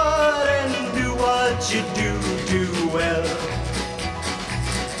heart, and do what you do well.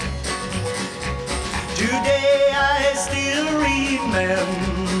 Today I still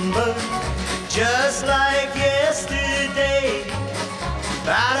remember, just like yesterday,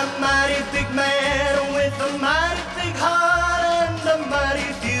 about a mighty big man with a mighty big heart and a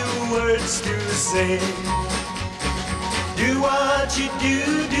mighty few words to say. Do what you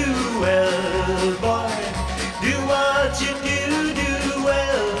do well, boy. Do what you do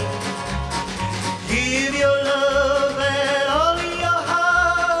well. Give your love and all of your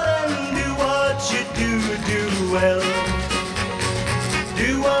heart, and do what you do well.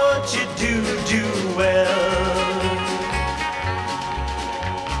 Do what you do well.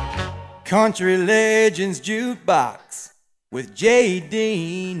 Country Legends Jukebox with J.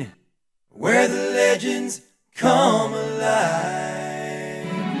 Dean, where the legends come alive.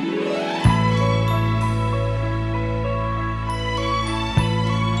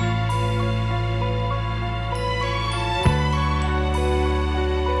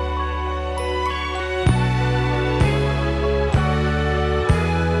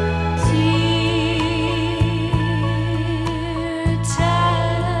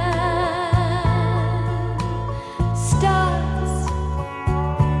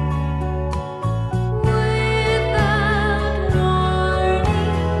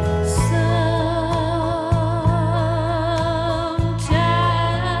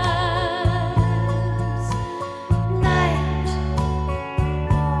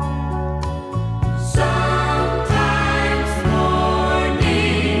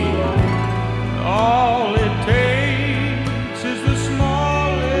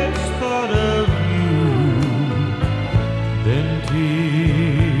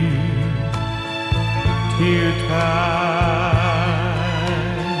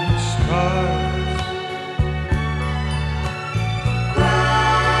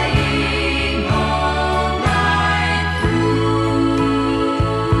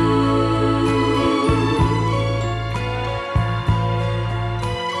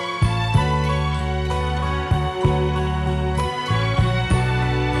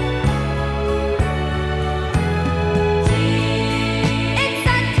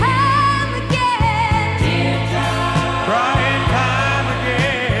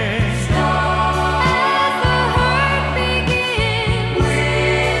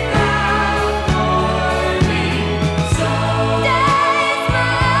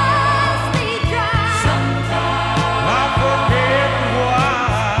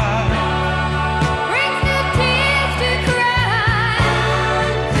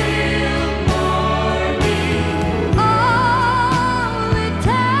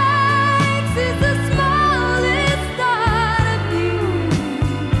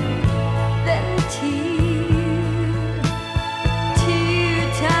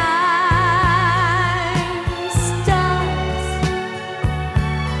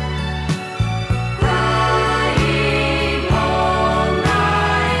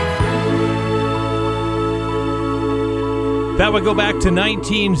 That would go back to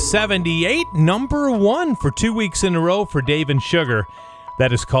 1978, number one for 2 weeks in a row for Dave and Sugar.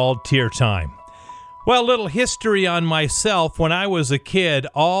 That is called Tear Time. Well, little history on myself. When I was a kid,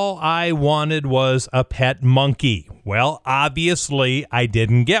 all I wanted was a pet monkey. Well, obviously, I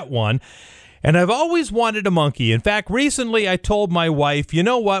didn't get one. And I've always wanted a monkey. In fact, recently I told my wife, you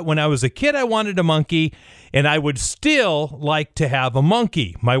know what? When I was a kid, I wanted a monkey, and I would still like to have a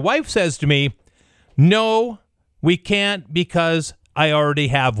monkey. My wife says to me, no, we can't because I already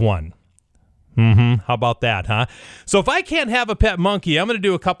have one. How about that, huh? So if I can't have a pet monkey, I'm going to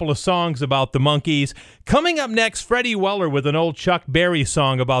do a couple of songs about the monkeys. Coming up next, Freddie Weller with an old Chuck Berry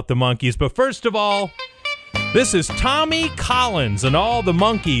song about the monkeys. But first of all, this is Tommy Collins and All the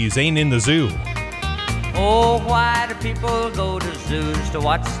Monkeys Ain't in the Zoo. Oh, why do people go to zoos to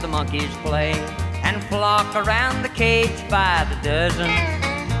watch the monkeys play and flock around the cage by the dozen?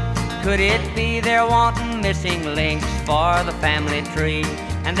 Could it be they're wanting missing links for the family tree,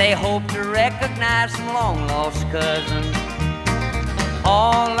 and they hope to recognize some long-lost cousins?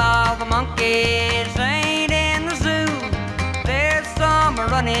 All of the monkeys ain't in the zoo. There's some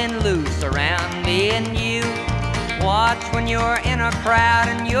running loose around me and you. Watch when you're in a crowd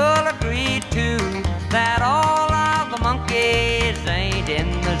and you'll agree too that all of the monkeys ain't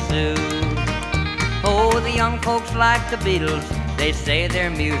in the zoo. Oh, the young folks like the Beatles. They say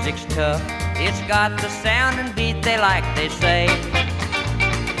their music's tough. It's got the sound and beat they like, they say.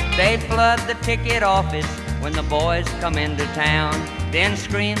 They flood the ticket office when the boys come into town, then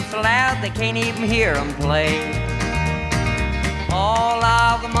scream so loud they can't even hear them play. All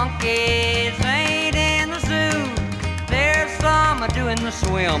of the monkeys ain't in the zoo. There's some doing the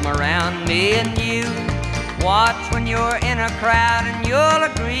swim around me and you. Watch when you're in a crowd and you'll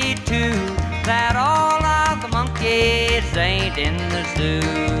agree too that all of the monkeys ain't in the zoo.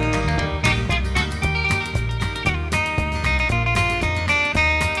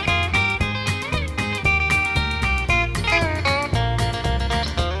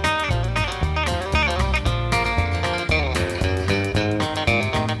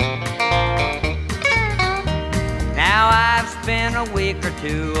 Now I've spent a week or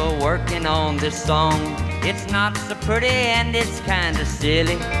two working on this song. It's not so pretty and it's kinda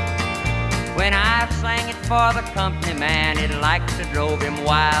silly. When I sang it for the company man, it like to drove him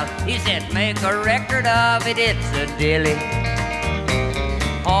wild. He said, make a record of it, it's a dilly.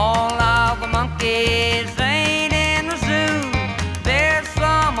 All of the monkeys ain't in the zoo. There's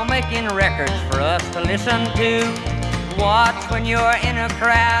some making records for us to listen to. Watch when you're in a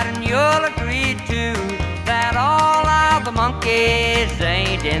crowd and you'll agree too that all of the monkeys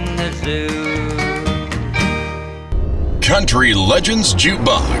ain't in the zoo. Country Legends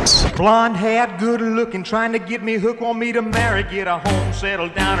Jukebox. Blonde haired, good looking, trying to get me hooked, want me to marry, get a home, settle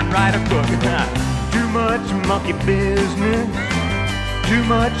down and write a book. Too much monkey business, too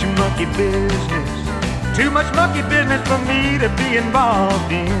much monkey business, too much monkey business for me to be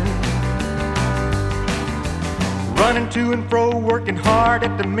involved in. Running to and fro, working hard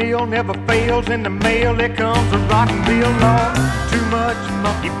at the mill, never fails in the mail, there comes a rotten bill. Lord, too much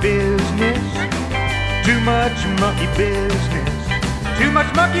monkey business, too much monkey business, too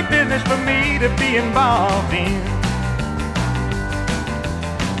much monkey business for me to be involved in.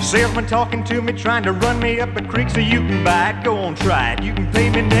 Salesman talking to me, trying to run me up a creek so you can buy it, go on, try it, you can pay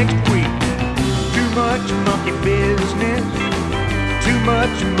me next week. Too much monkey business, too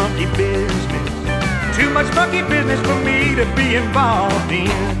much monkey business, too much monkey business for me to be involved in.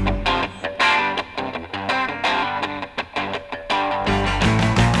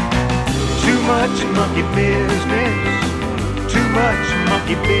 Too much monkey business, too much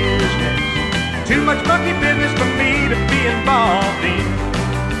monkey business, too much monkey business for me to be involved in.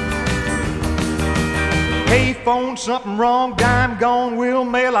 Hey, phone, something wrong, dime gone, will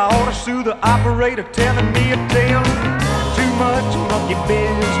mail, I ought to sue the operator telling me a tale. Too much monkey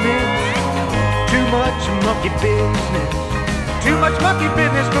business, too much monkey business, too much monkey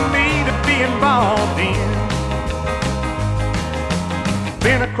business for me to be involved in.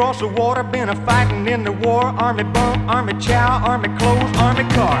 Been across the water, been a fighting in the war, army bump, army chow, army clothes, army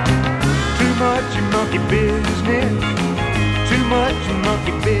car. Too much monkey business, too much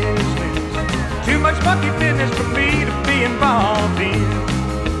monkey business, too much monkey business for me to be involved in.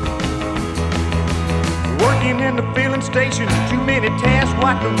 Working in the filling station, too many tasks,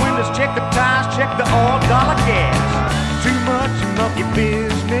 wipe the windows, check the tires, check the oil, dollar gas. Too much monkey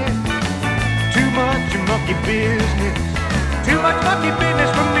business, too much monkey business, too much monkey business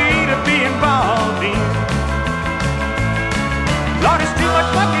for me to be involved in. Lord, it's too much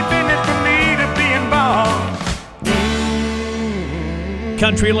monkey business for me to be involved in.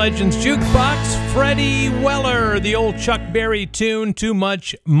 Country Legends Jukebox, Freddie Weller, the old Chuck Berry tune, Too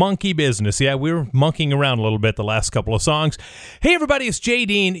Much Monkey Business. Yeah, we were monkeying around a little bit the last couple of songs. Hey, everybody, it's Jay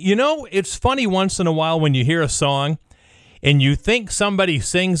Dean. You know, it's funny once in a while when you hear a song and you think somebody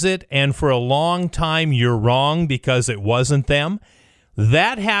sings it, and for a long time you're wrong because it wasn't them.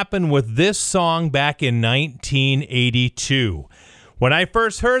 That happened with this song back in 1982. When I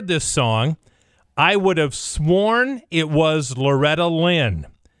first heard this song, I would have sworn it was Loretta Lynn,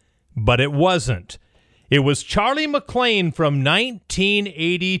 but it wasn't. It was Charlie McClain from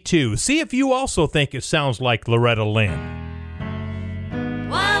 1982. See if you also think it sounds like Loretta Lynn.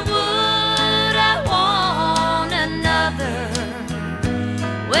 Why would I want another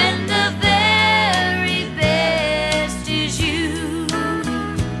when the very best is you?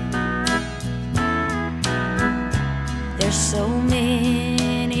 There's so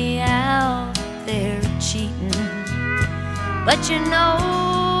many out there cheating, but you know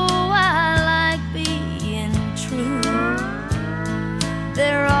I like being true.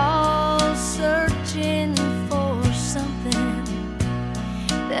 They're all searching for something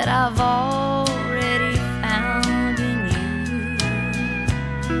that I've already found in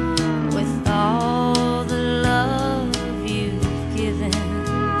you. With all the love you've given,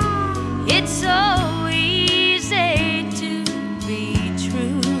 it's so easy to be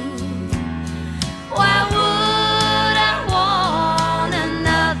true. Why would I want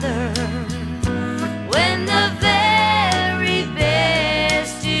another when the very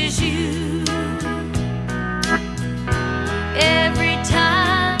best is you? Every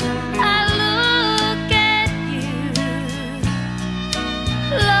time I look at you,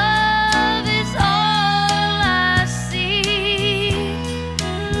 love is all I see.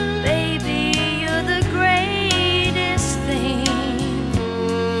 Baby, you're the greatest thing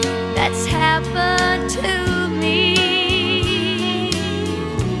that's happened to me.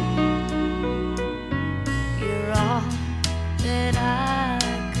 You're all that I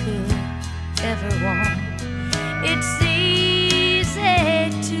could ever want. It's easy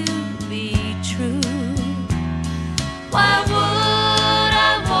to be true. Why would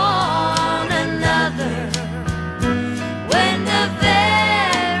I want another when the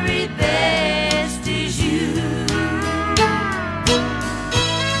very best is you?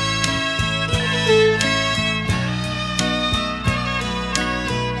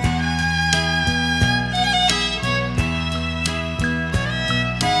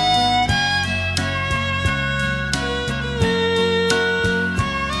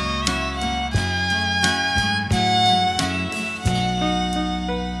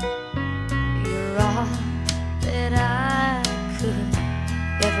 You're all that I could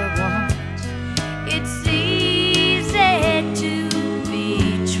ever want. It's easy to be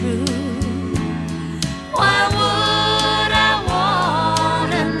true. Why would I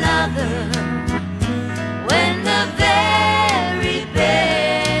want another when the very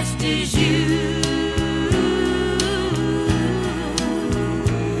best is you?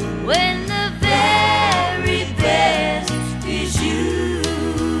 When the very best is you.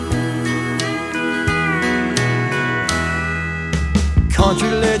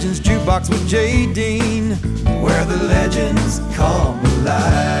 Country Legends Jukebox with Jay Dean, where the legends come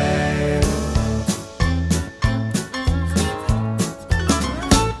alive.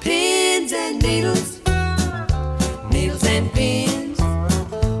 Pins and needles, needles and pins.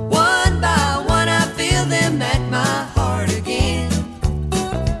 One by one I feel them at my heart again.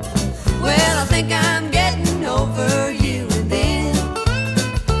 Well, I think I'm getting over you and then.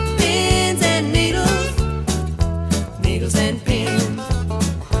 Pins and needles, needles and pins.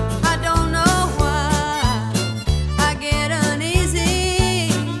 I don't know why I get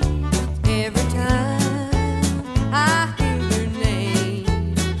uneasy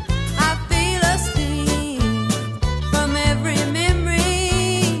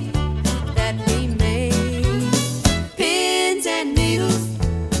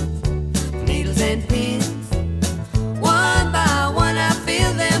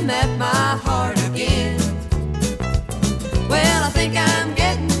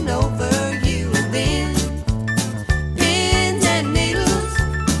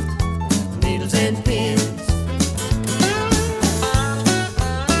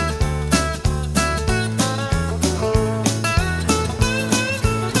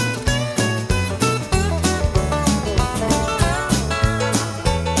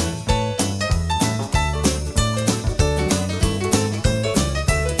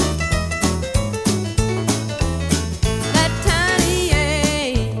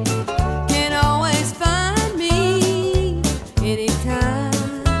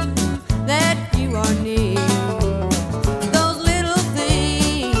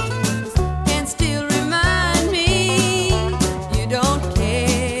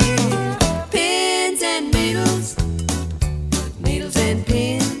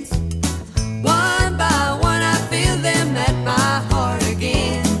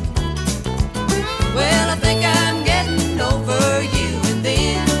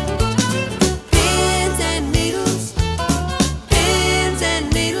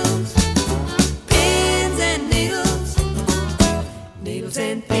needles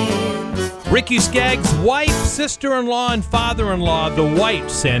and pins. Ricky Skaggs' wife, sister-in-law, and father-in-law, the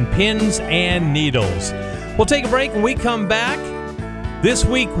Whites, and Pins and Needles. We'll take a break. When we come back, this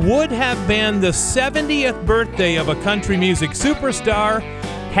week would have been the 70th birthday of a country music superstar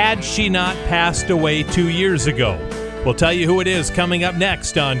had she not passed away 2 years ago. We'll tell you who it is coming up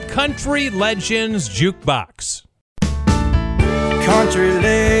next on Country Legends Jukebox. Country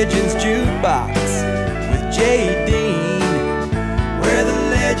Legends Jukebox with J. Dean, where the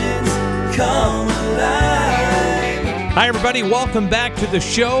legends come alive. Hi, everybody. Welcome back to the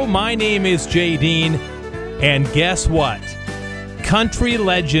show. My name is J. Dean, and guess what? Country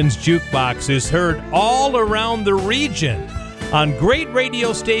Legends Jukebox is heard all around the region on great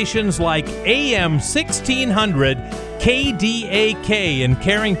radio stations like AM 1600 KDAK in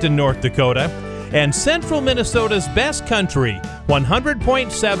Carrington, North Dakota, and Central Minnesota's Best Country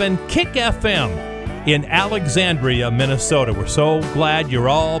 100.7 Kick FM in Alexandria, Minnesota. We're so glad you're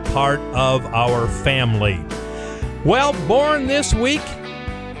all part of our family. Well, born this week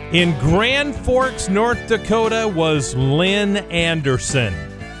in Grand Forks, North Dakota was Lynn Anderson.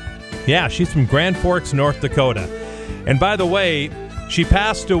 Yeah, she's from Grand Forks, North Dakota. And by the way, she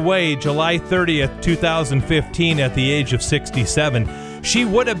passed away July 30th, 2015 at the age of 67. She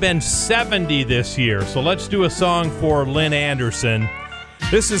would have been 70 this year. So let's do a song for Lynn Anderson.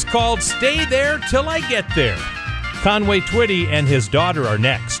 This is called Stay There Till I Get There. Conway Twitty and his daughter are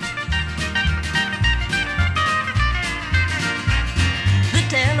next. The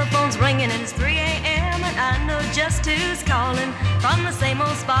telephone's ringing and it's 3 a.m. and I know just who's calling. From the same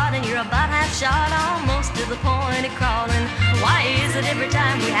old spot and you're about half shot, almost to the point of crawling. Why is it every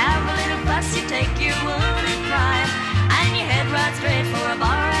time we have a little fuss you take your wounded pride and you head right straight for a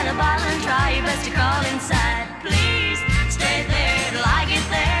bar and a bottle and try your best to crawl inside? Please stay there till I get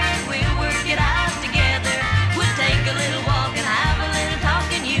there and we'll work it out together. We'll take a little walk and have a little talk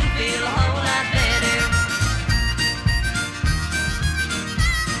and you feel a whole lot better.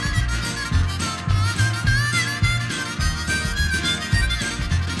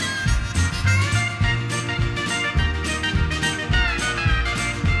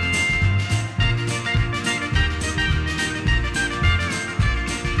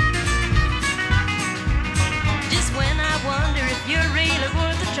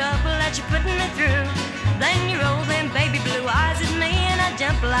 You're putting it through. Then you roll them baby blue eyes at me and I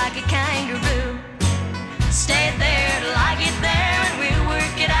jump like a kangaroo. Stay there till I get there and we'll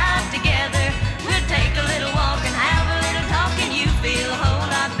work it out together. We'll take a little walk and have a little talk and you feel a whole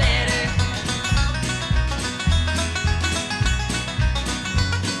lot better.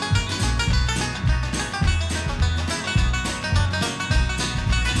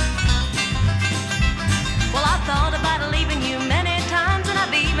 Well, I thought about leaving you many times and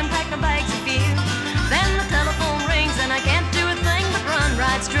I've even packed my bags of few. Then the telephone rings and I can't do a thing but run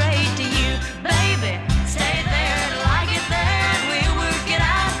right straight to you. Baby, stay there till I get there and we'll work it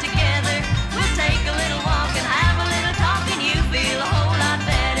out together. We'll take a little walk and have a little talk and you feel a whole lot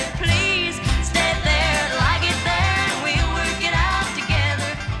better. Please stay there till I get there and we'll work it out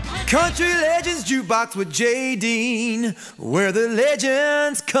together. Country Legends Jukebox with J. Dean, where the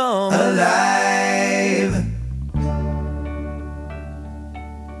legends come alive.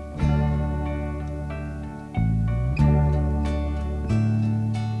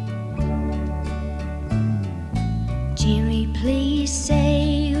 Jimmy, please say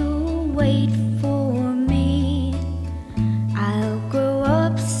you'll wait for me. I'll grow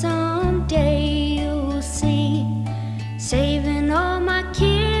up someday, you'll see. Saving all my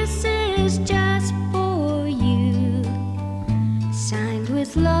kisses just for you. Signed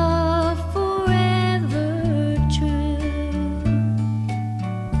with love forever true.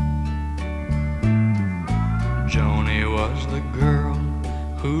 Joni was the girl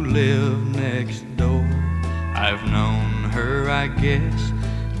who lived next door. I've known her, I guess,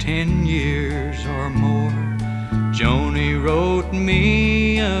 10 years or more. Joni wrote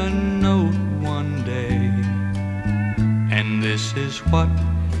me a note one day, and this is what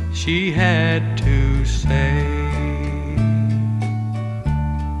she had to say.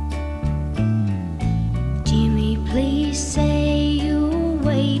 Jimmy, please say you'll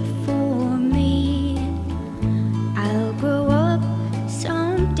wait for me. I'll grow up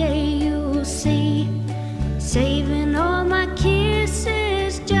someday, you'll see. Saving all my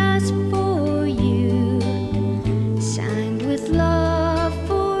kisses just for you. Signed with love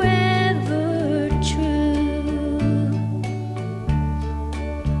forever true.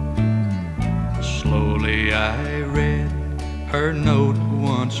 Slowly I read her note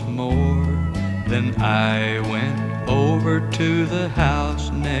once more. Then I went over to the house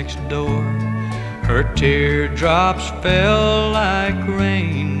next door. Her teardrops fell like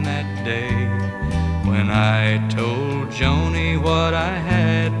rain that day when I told Joni what I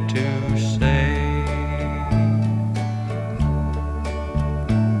had to say.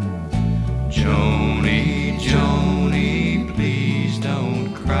 Joni, Joni, please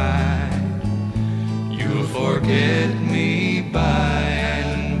don't cry. You'll forget me by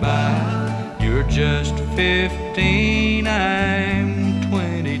and by. You're just 15, I'm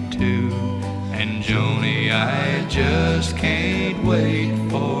 22. And Joni, I just can't wait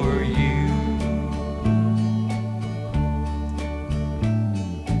for you.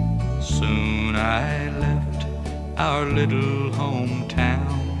 Soon I left our little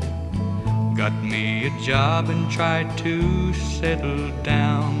hometown, got me a job and tried to settle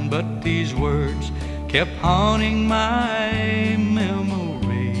down. But these words kept haunting my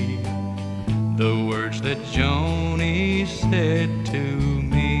memory, the words that Joni said to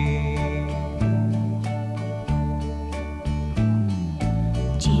me.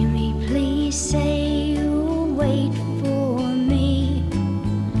 Jimmy, please say you'll wait for me.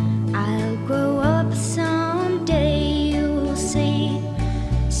 I'll grow up someday, you'll see.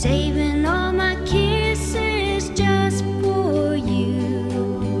 Saving all my kisses just for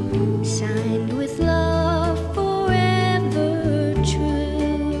you. Signed with love forever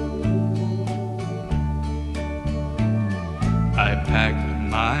true. I packed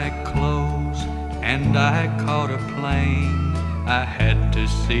my clothes and I caught a plane. I had to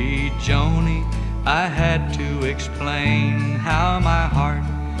see Joni, I had to explain how my heart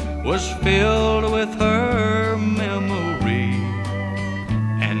was filled with her memory,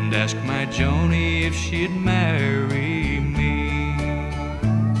 and ask my Joni if she'd marry me.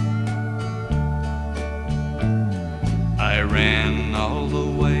 I ran all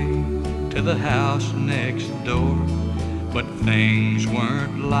the way to the house next door, but things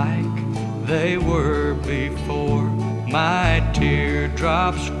weren't like they were before. My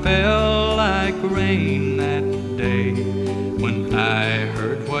teardrops fell like rain that day when I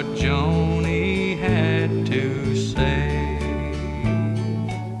heard what Joni had to say.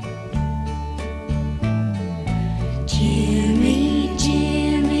 Jimmy,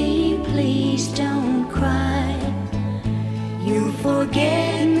 Jimmy, please don't cry. You'll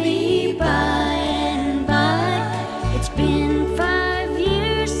forget me by and by. It's been 5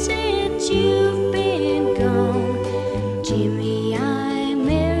 years since you've been gone. Jimmy, I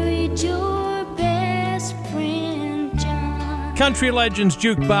married your best friend, John. Country Legends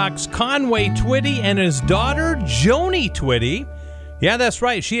Jukebox, Conway Twitty and his daughter, Joni Twitty. Yeah, that's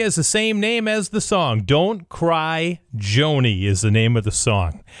right. She has the same name as the song. Don't Cry, Joni is the name of the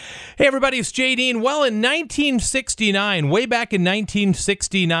song. Hey, everybody, it's J. Dean. Well, in 1969, way back in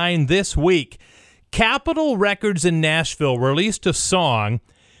 1969 this week, Capitol Records in Nashville released a song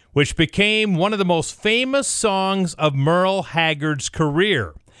which became one of the most famous songs of Merle Haggard's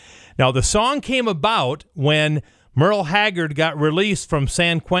career. Now, the song came about when Merle Haggard got released from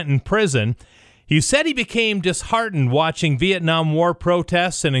San Quentin prison. He said he became disheartened watching Vietnam War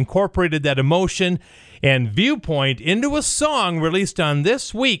protests and incorporated that emotion and viewpoint into a song released on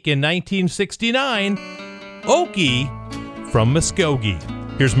This Week in 1969, Okie from Muskogee.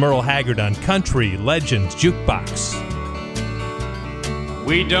 Here's Merle Haggard on Country Legends Jukebox.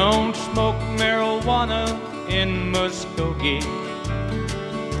 We don't smoke marijuana in Muskogee.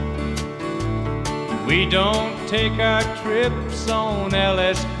 We don't take our trips on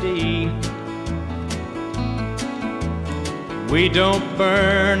LSD. We don't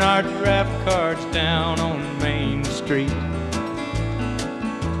burn our draft cards down on Main Street.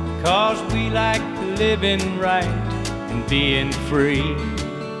 'Cause we like living right and being free.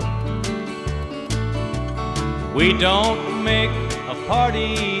 We don't make a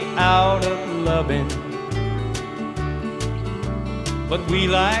party out of loving, but we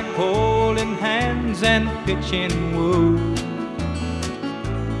like holding hands and pitching woo.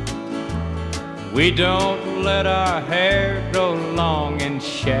 We don't let our hair grow long and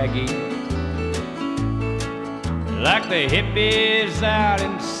shaggy like the hippies out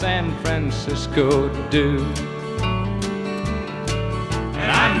in San Francisco do.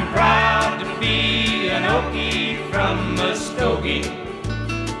 And I'm proud to be an Okie from Muskogee,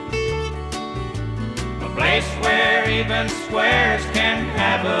 a place where even squares can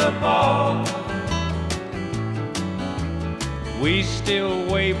have a ball. We still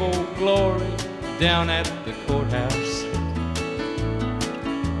wave Old Glory down at the courthouse,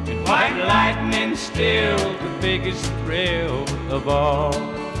 and white lightning's still the biggest thrill of all.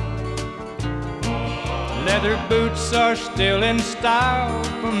 Leather boots are still in style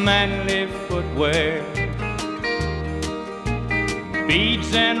for manly footwear.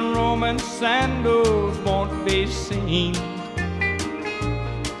 Beads and Roman sandals won't be seen.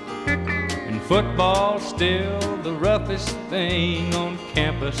 And football's still the roughest thing on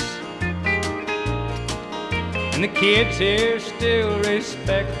campus. And the kids here still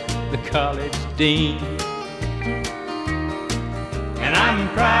respect the college dean. And I'm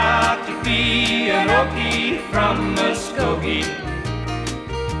proud to be an Okie from Muskogee,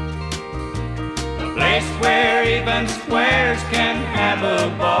 a place where even squares can have a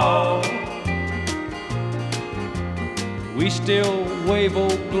ball. We still wave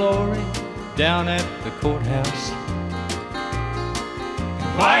Old Glory down at the courthouse.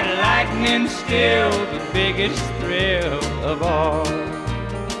 White lightning's still the biggest thrill of all.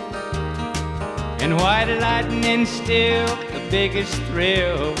 And white lightning's still the biggest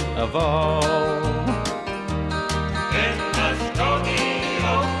thrill of all. In Muskogee,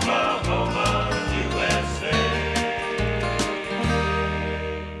 Oklahoma, USA.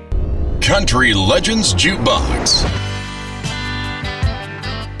 Country Legends Jukebox.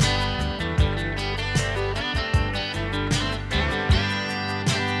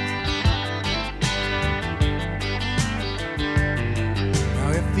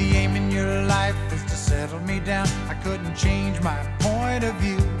 Down, I couldn't change my point of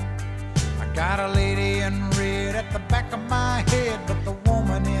view. I got a lady in red at the back of my head, but the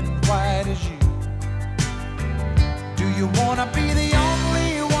woman in white is you. Do you wanna be the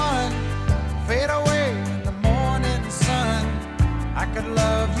only one? Fade away in the morning sun. I could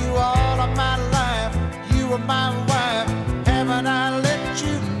love you all of my life. You were my wife. Haven't I let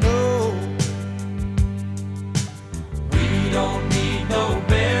you know? We don't need no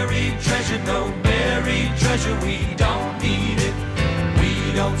buried treasure, no buried treasure, we don't need it.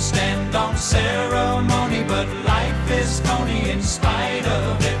 We don't stand on ceremony, but life is phony in spite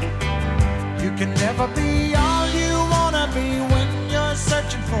of it. You can never be all you wanna be when you're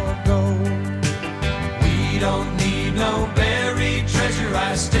searching for gold. We don't need no buried treasure,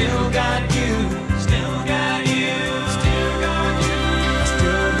 I still got you, still got you, still got you, I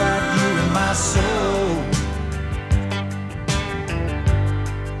still got you in my soul.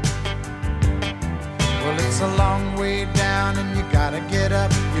 Well, it's a long way down and you gotta get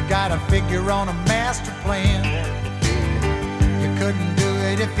up. You gotta figure on a master plan. You couldn't do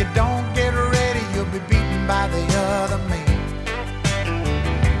it if you don't get ready. You'll be beaten by the other man.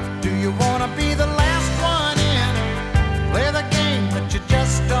 Do you wanna be the last one in? Play the game but you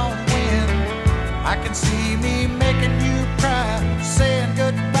just don't win. I can see me making you cry, saying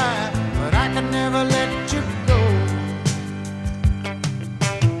goodbye, but I can never let you go.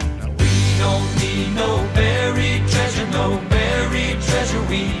 Don't need no buried treasure, no buried treasure,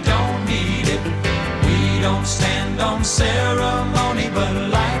 we don't need it. We don't stand on ceremony, but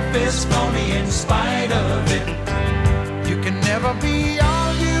life is phony in spite of it. You can never be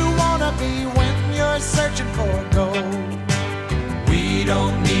all you wanna be when you're searching for gold. We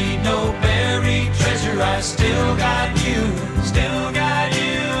don't need no buried treasure, I still got you, still got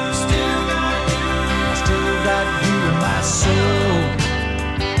you, still got you, I still got you in my soul.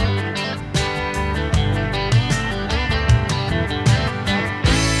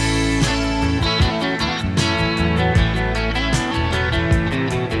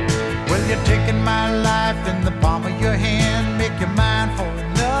 You're taking my life in the palm of your hand, make your mind for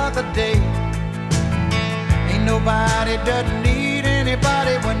another day. Ain't nobody doesn't need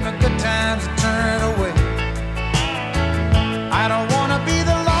anybody when the good times turn away. I don't wanna be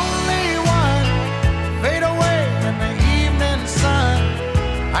the lonely one, fade away in the evening sun.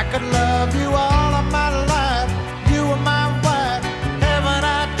 I could love you all of my life, you were my wife, haven't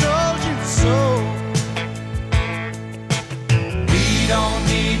I told you so? We don't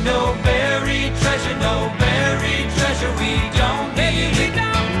need no buried treasure, no buried treasure, we don't need it.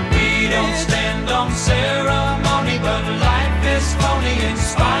 We don't stand on ceremony, but life is phony in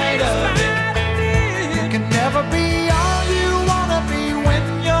spite of it. You can never be all you wanna be when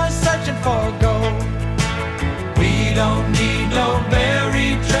you're searching for gold. We don't need no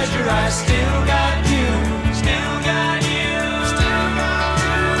buried treasure, I still got you, still got you, still got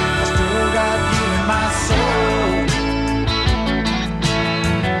you, I still got you in my soul.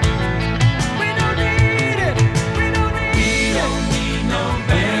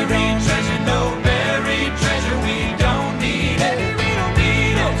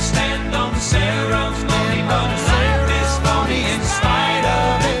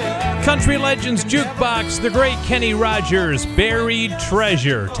 Country Legends Jukebox, the great Kenny Rogers, Buried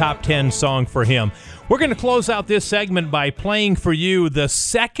Treasure, top 10 song for him. We're going to close out this segment by playing for you the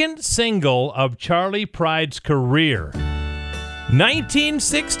second single of Charlie Pride's career.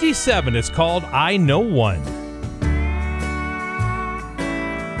 1967, it's called I Know One.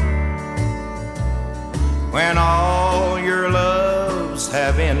 when all your loves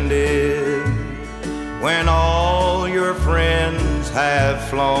have ended, when all your friends have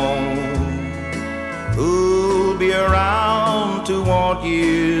flown, who'll be around to want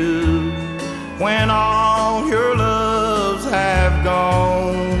you when all your loves have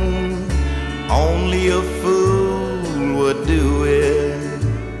gone? Only a fool would do it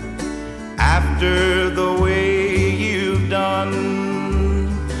after the way you've done.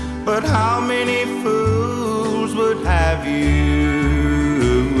 But how many fools would have you?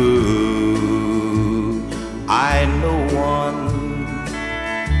 I know one.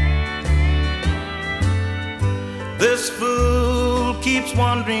 This fool keeps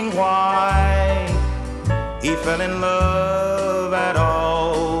wondering why he fell in love at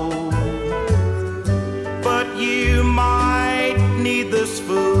all. But you might need this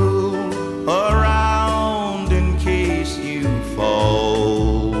fool around in case you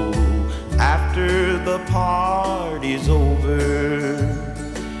fall. After the party's over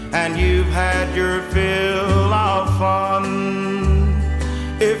and you've had your fill of fun,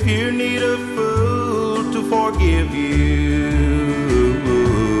 if you need a fool to forgive you,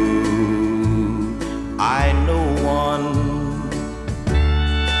 I know one.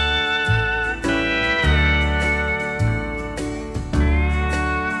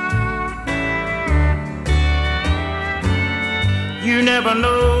 You never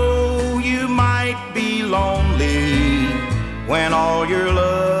know, you might be lonely when all your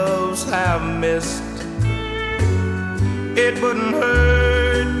loves have missed. It wouldn't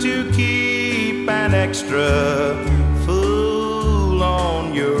hurt to keep an extra fool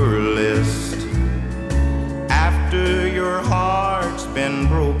on your list. After your heart's been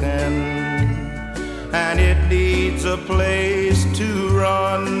broken and it needs a place to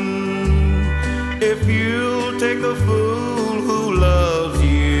run, if you'll take a fool who loves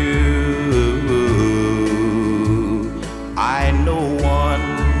you, I know one.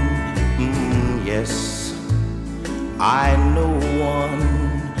 Yes, I know one.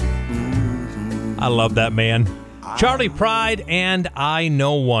 I love that man. Charlie Pride and I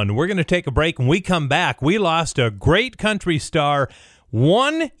Know One. We're going to take a break. When we come back, we lost a great country star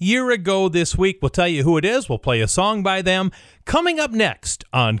 1 year ago this week. We'll tell you who it is. We'll play a song by them. Coming up next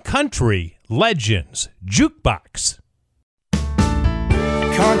on Country Legends Jukebox.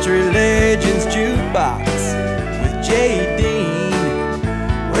 Country Legends Jukebox with J. Dean,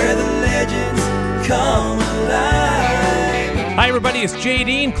 where the legends come alive. Hi everybody, it's J.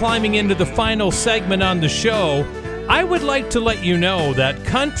 Dean climbing into the final segment on the show. I would like to let you know that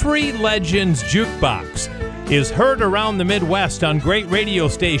Country Legends Jukebox is heard around the Midwest on great radio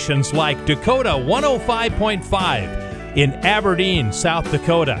stations like Dakota 105.5 in Aberdeen, South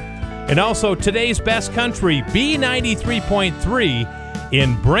Dakota, and also Today's Best Country B93.3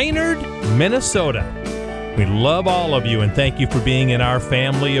 in Brainerd, Minnesota. We love all of you and thank you for being in our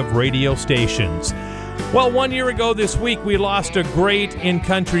family of radio stations. Well, 1 year ago this week, we lost a great in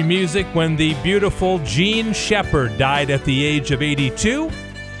country music when the beautiful Jean Shepard died at the age of 82.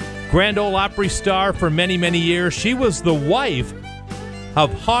 Grand Ole Opry star for many, many years. She was the wife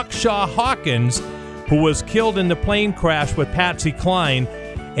of Hawkshaw Hawkins, who was killed in the plane crash with Patsy Cline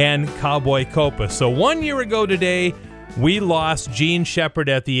and Cowboy Copa. So 1 year ago today, we lost Jean Shepard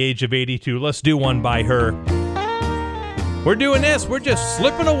at the age of 82. Let's do one by her. We're doing this. We're just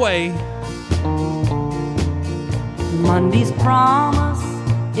slipping away. Monday's promise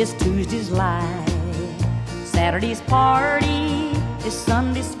is Tuesday's lie. Saturday's party is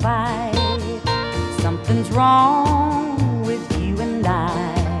Sunday's fight. Something's wrong with you and I.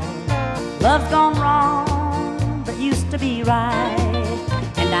 Love's gone wrong, but used to be right.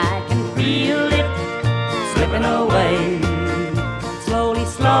 And I can feel it slipping away. Slowly,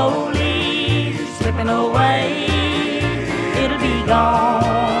 slowly slipping away. It'll be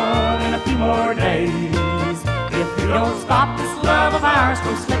gone in a few more days. If we don't stop this love of ours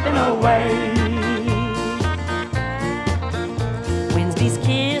from slipping away. Wednesday's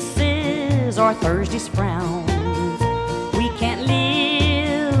kisses or Thursday's frowns. We can't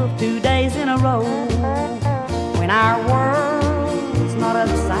live 2 days in a row when our world's not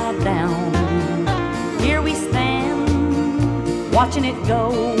upside down. Here we stand, watching it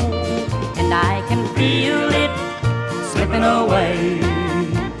go, and I can feel it slipping away.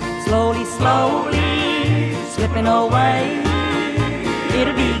 Slowly, slowly slipping away.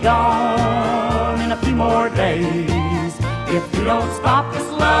 It'll be gone in a few more days if we don't stop this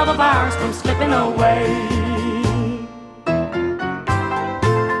love of ours from slipping away.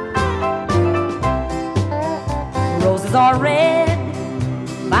 Roses are red,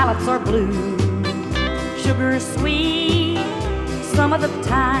 violets are blue. Sugar is sweet some of the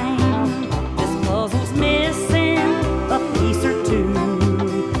time. This puzzles is missing a piece or two.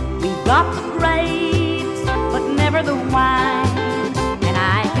 We've got the grapes, but never the wine, and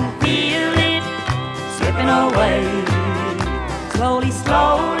I can feel it slipping away. Slowly,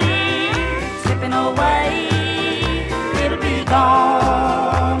 slowly, slipping away. It'll be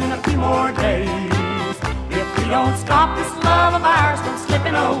gone in a few more days if we don't stop this love of ours from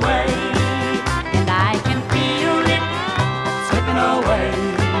slipping away. And I can feel it slipping away.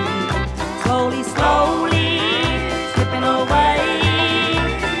 Slowly, slowly, slipping away.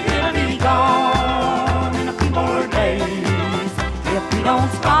 It'll be gone in a few more days if we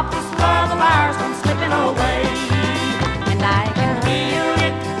don't stop this love of ours from slipping away. And I can feel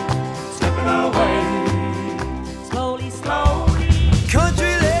it slipping away. Slowly, slowly.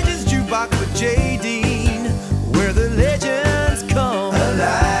 Country Legends Jukebox with J. Dean, where the legends come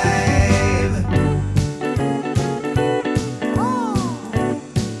alive.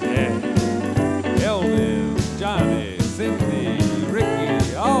 Yeah. Elvis, Johnny, Cindy,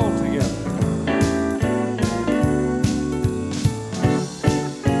 Ricky, all together.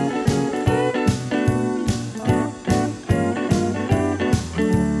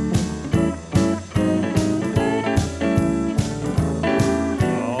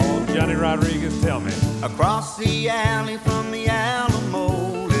 Rodriguez, tell me. Across the alley from the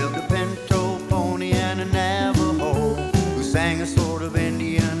Alamo lived a pinto pony and a Navajo who sang a sort of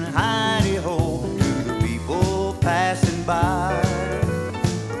Indian hidey-ho to the people passing by.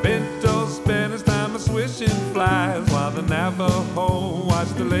 Pinto spent his time a-swishing flies while the Navajo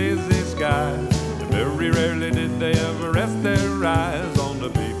watched the lazy skies. And very rarely did they ever rest their eyes on the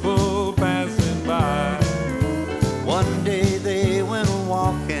people passing by. One day they went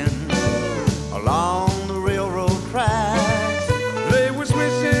walking along the railroad tracks. They were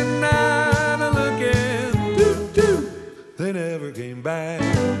swishing and a-looking, doo-doo. They never came back.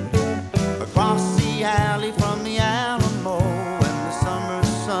 Across the alley from the Alamo, when the summer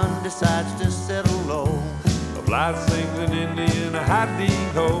sun decides to settle low, a fly sings an Indian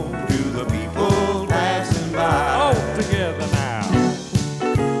hidey-ho to the people passing by. All together now.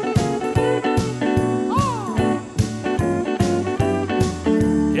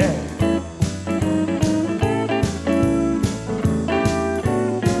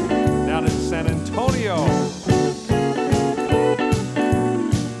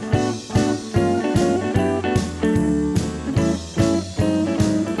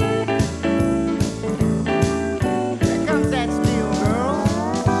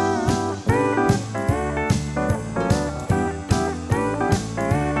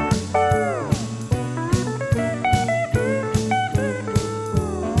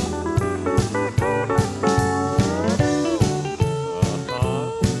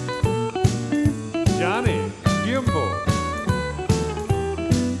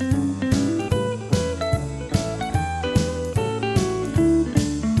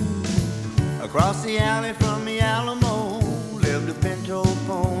 Across the alley from the Alamo lived a pinto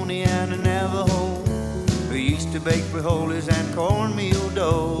pony and a Navajo who used to bake frijoles and cornmeal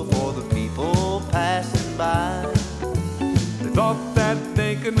dough for the people passing by. They thought that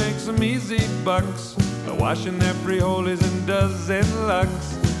they could make some easy bucks by washing their frijoles in dozen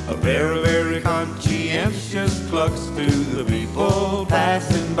lucks. A very, very conscientious clucks to the people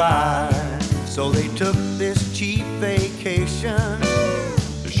passing by. So they took this cheap vacation.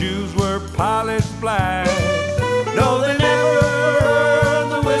 Their shoes were polished black. No, they never heard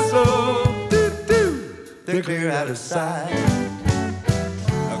the whistle. Doo-doo. They're clear out of sight.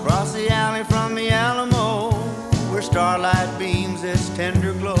 Across the alley from the Alamo, where starlight beams its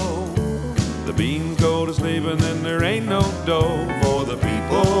tender glow. The beans go to sleep and then there ain't no dough for the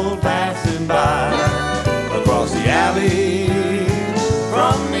people passing by. Across the alley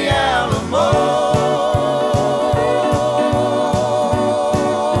from the Alamo.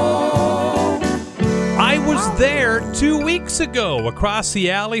 I was there 2 weeks ago across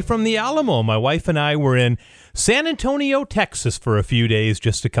the alley from the Alamo. My wife and I were in San Antonio, Texas for a few days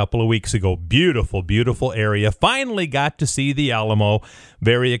just a couple of weeks ago. Beautiful, beautiful area. Finally got to see the Alamo.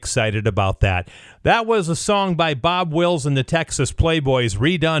 Very excited about that. That was a song by Bob Wills and the Texas Playboys,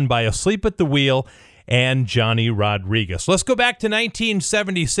 redone by Asleep at the Wheel and Johnny Rodriguez. Let's go back to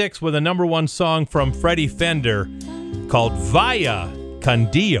 1976 with a number one song from Freddie Fender called Vaya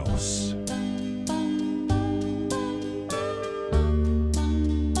con Dios.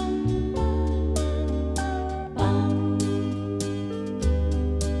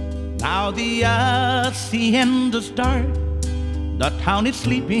 Now the hacienda's dark, the town is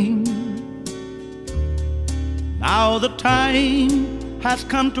sleeping. Now the time has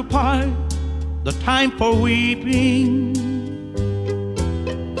come to part, the time for weeping.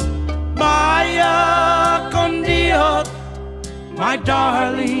 Vaya Dios, my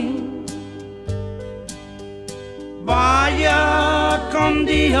darling. Vaya con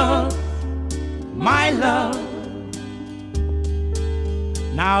Dios, my love.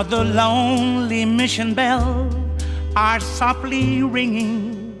 Now the lonely mission bells are softly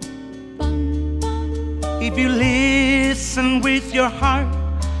ringing. If you listen with your heart,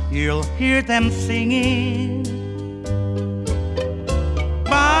 you'll hear them singing.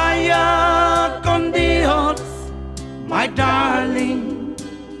 Vaya con Dios, my darling.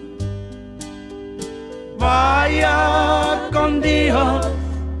 Vaya con Dios,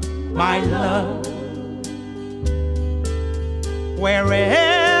 my love.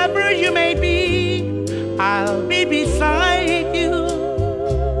 Wherever you may be, I'll be beside you.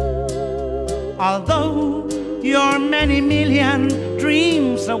 Although you're many million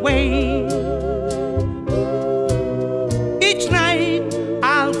dreams away, each night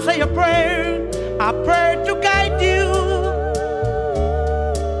I'll say a prayer to guide you,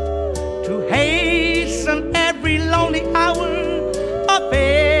 to hasten every lonely hour of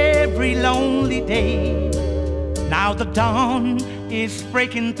every lonely day. Now the dawn is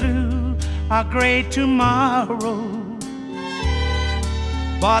breaking through a great tomorrow,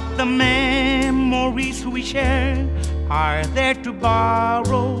 but the memories we share are there to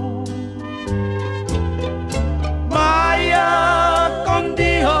borrow. Vaya con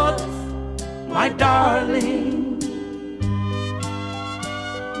Dios, my darling.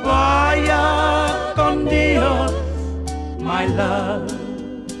 Vaya con Dios, my love.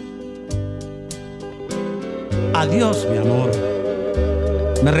 Adiós, mi amor.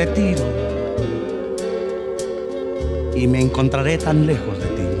 Me retiro y me encontraré tan lejos de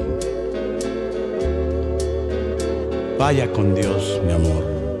ti. Vaya con Dios, mi amor.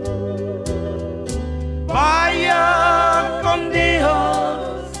 Vaya con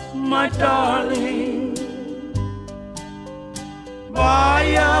Dios, my darling.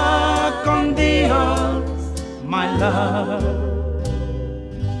 Vaya con Dios, my love.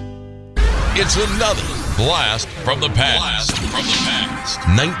 It's another blast from the past.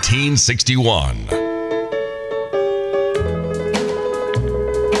 1961.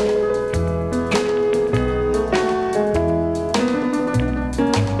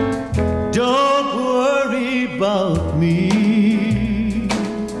 About me,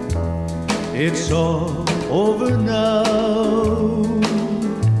 it's all over now.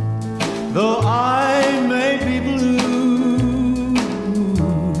 Though I may be blue,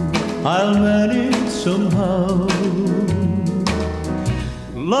 I'll manage somehow.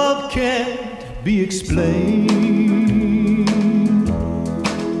 Love can't be explained,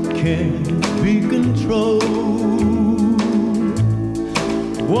 can't be controlled.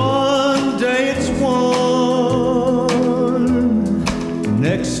 One day it's warm,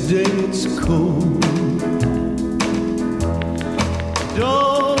 next day it's cold.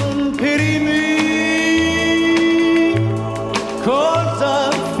 Don't pity me, 'cause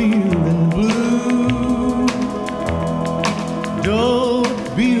I'm feeling blue. Don't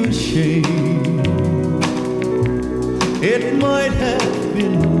be ashamed, it might have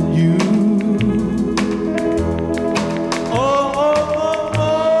been you.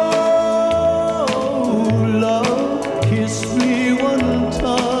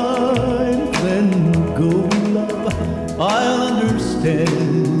 I'll understand.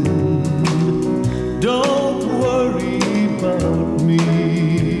 Don't worry about me.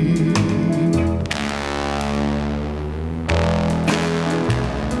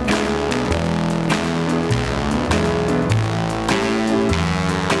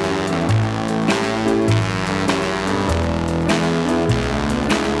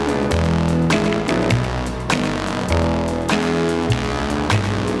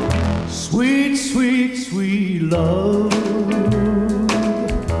 Sweet, sweet, sweet love,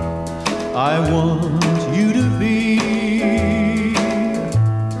 I want you to be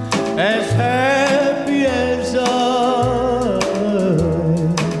as happy as I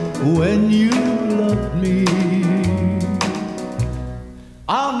when you love me.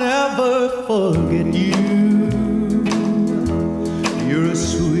 I'll never forget you. You're a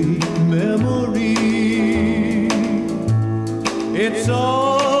sweet memory. It's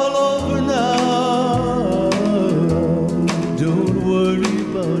all over now. Don't worry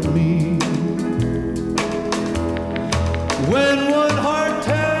about me. When one heart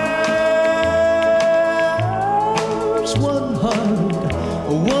tears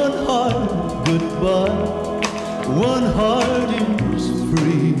one heart goodbye, one heart is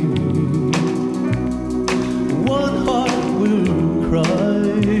free, one heart will cry.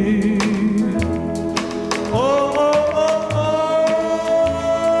 Oh, oh, oh,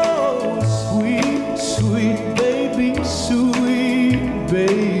 oh, sweet, sweet baby.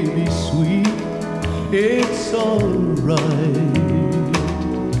 it's alright.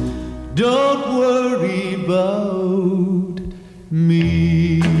 Don't worry about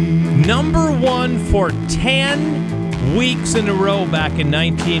me. Number one for 10 weeks in a row back in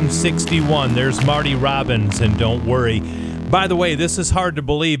 1961. There's Marty Robbins and Don't Worry. By the way, this is hard to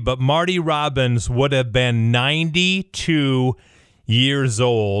believe, but Marty Robbins would have been 92 years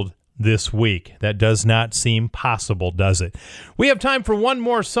old this week. That does not seem possible, does it? We have time for one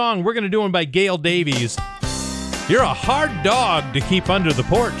more song. We're going to do one by Gail Davies. You're a hard dog to keep under the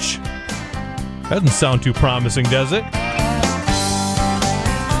porch. Doesn't sound too promising, does it?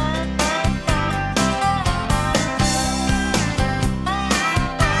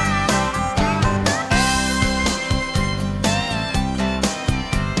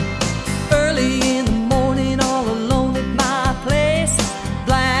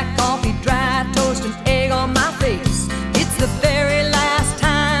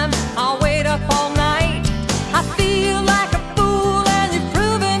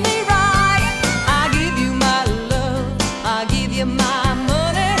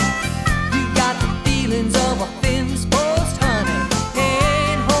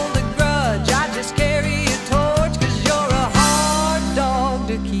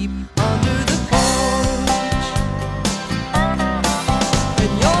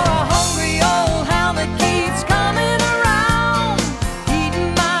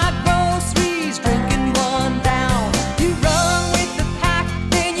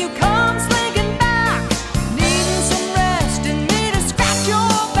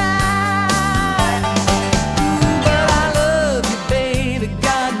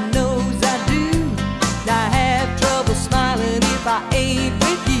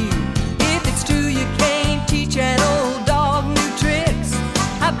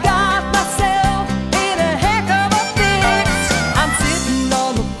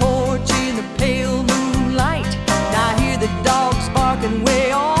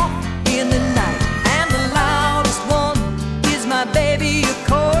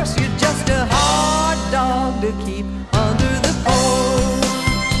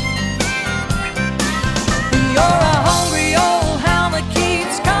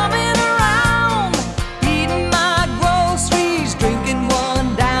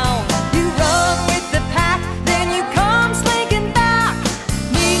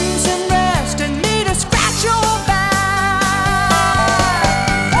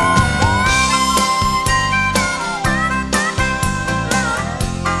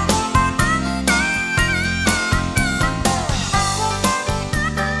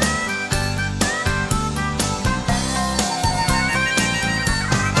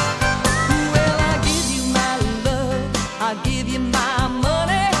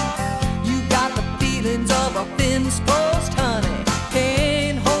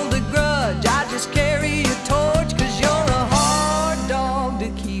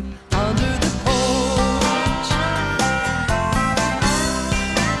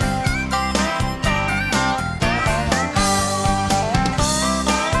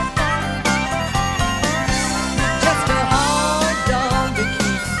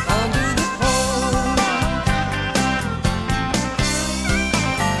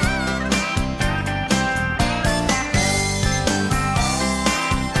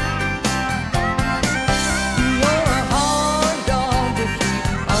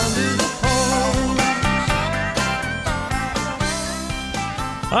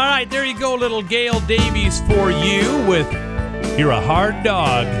 Little Gail Davies for you with You're a Hard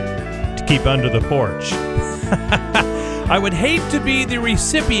Dog to Keep Under the Porch. I would hate to be the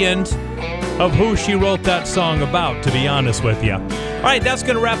recipient of who she wrote that song about, to be honest with you. All right, that's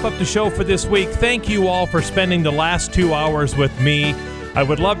going to wrap up the show for this week. Thank you all for spending the last 2 hours with me. I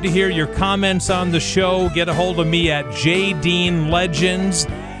would love to hear your comments on the show. Get a hold of me at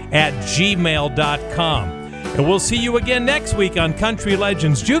jdeanlegends@gmail.com. And we'll see you again next week on Country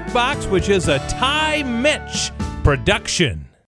Legends Jukebox, which is a Ty Mitch production.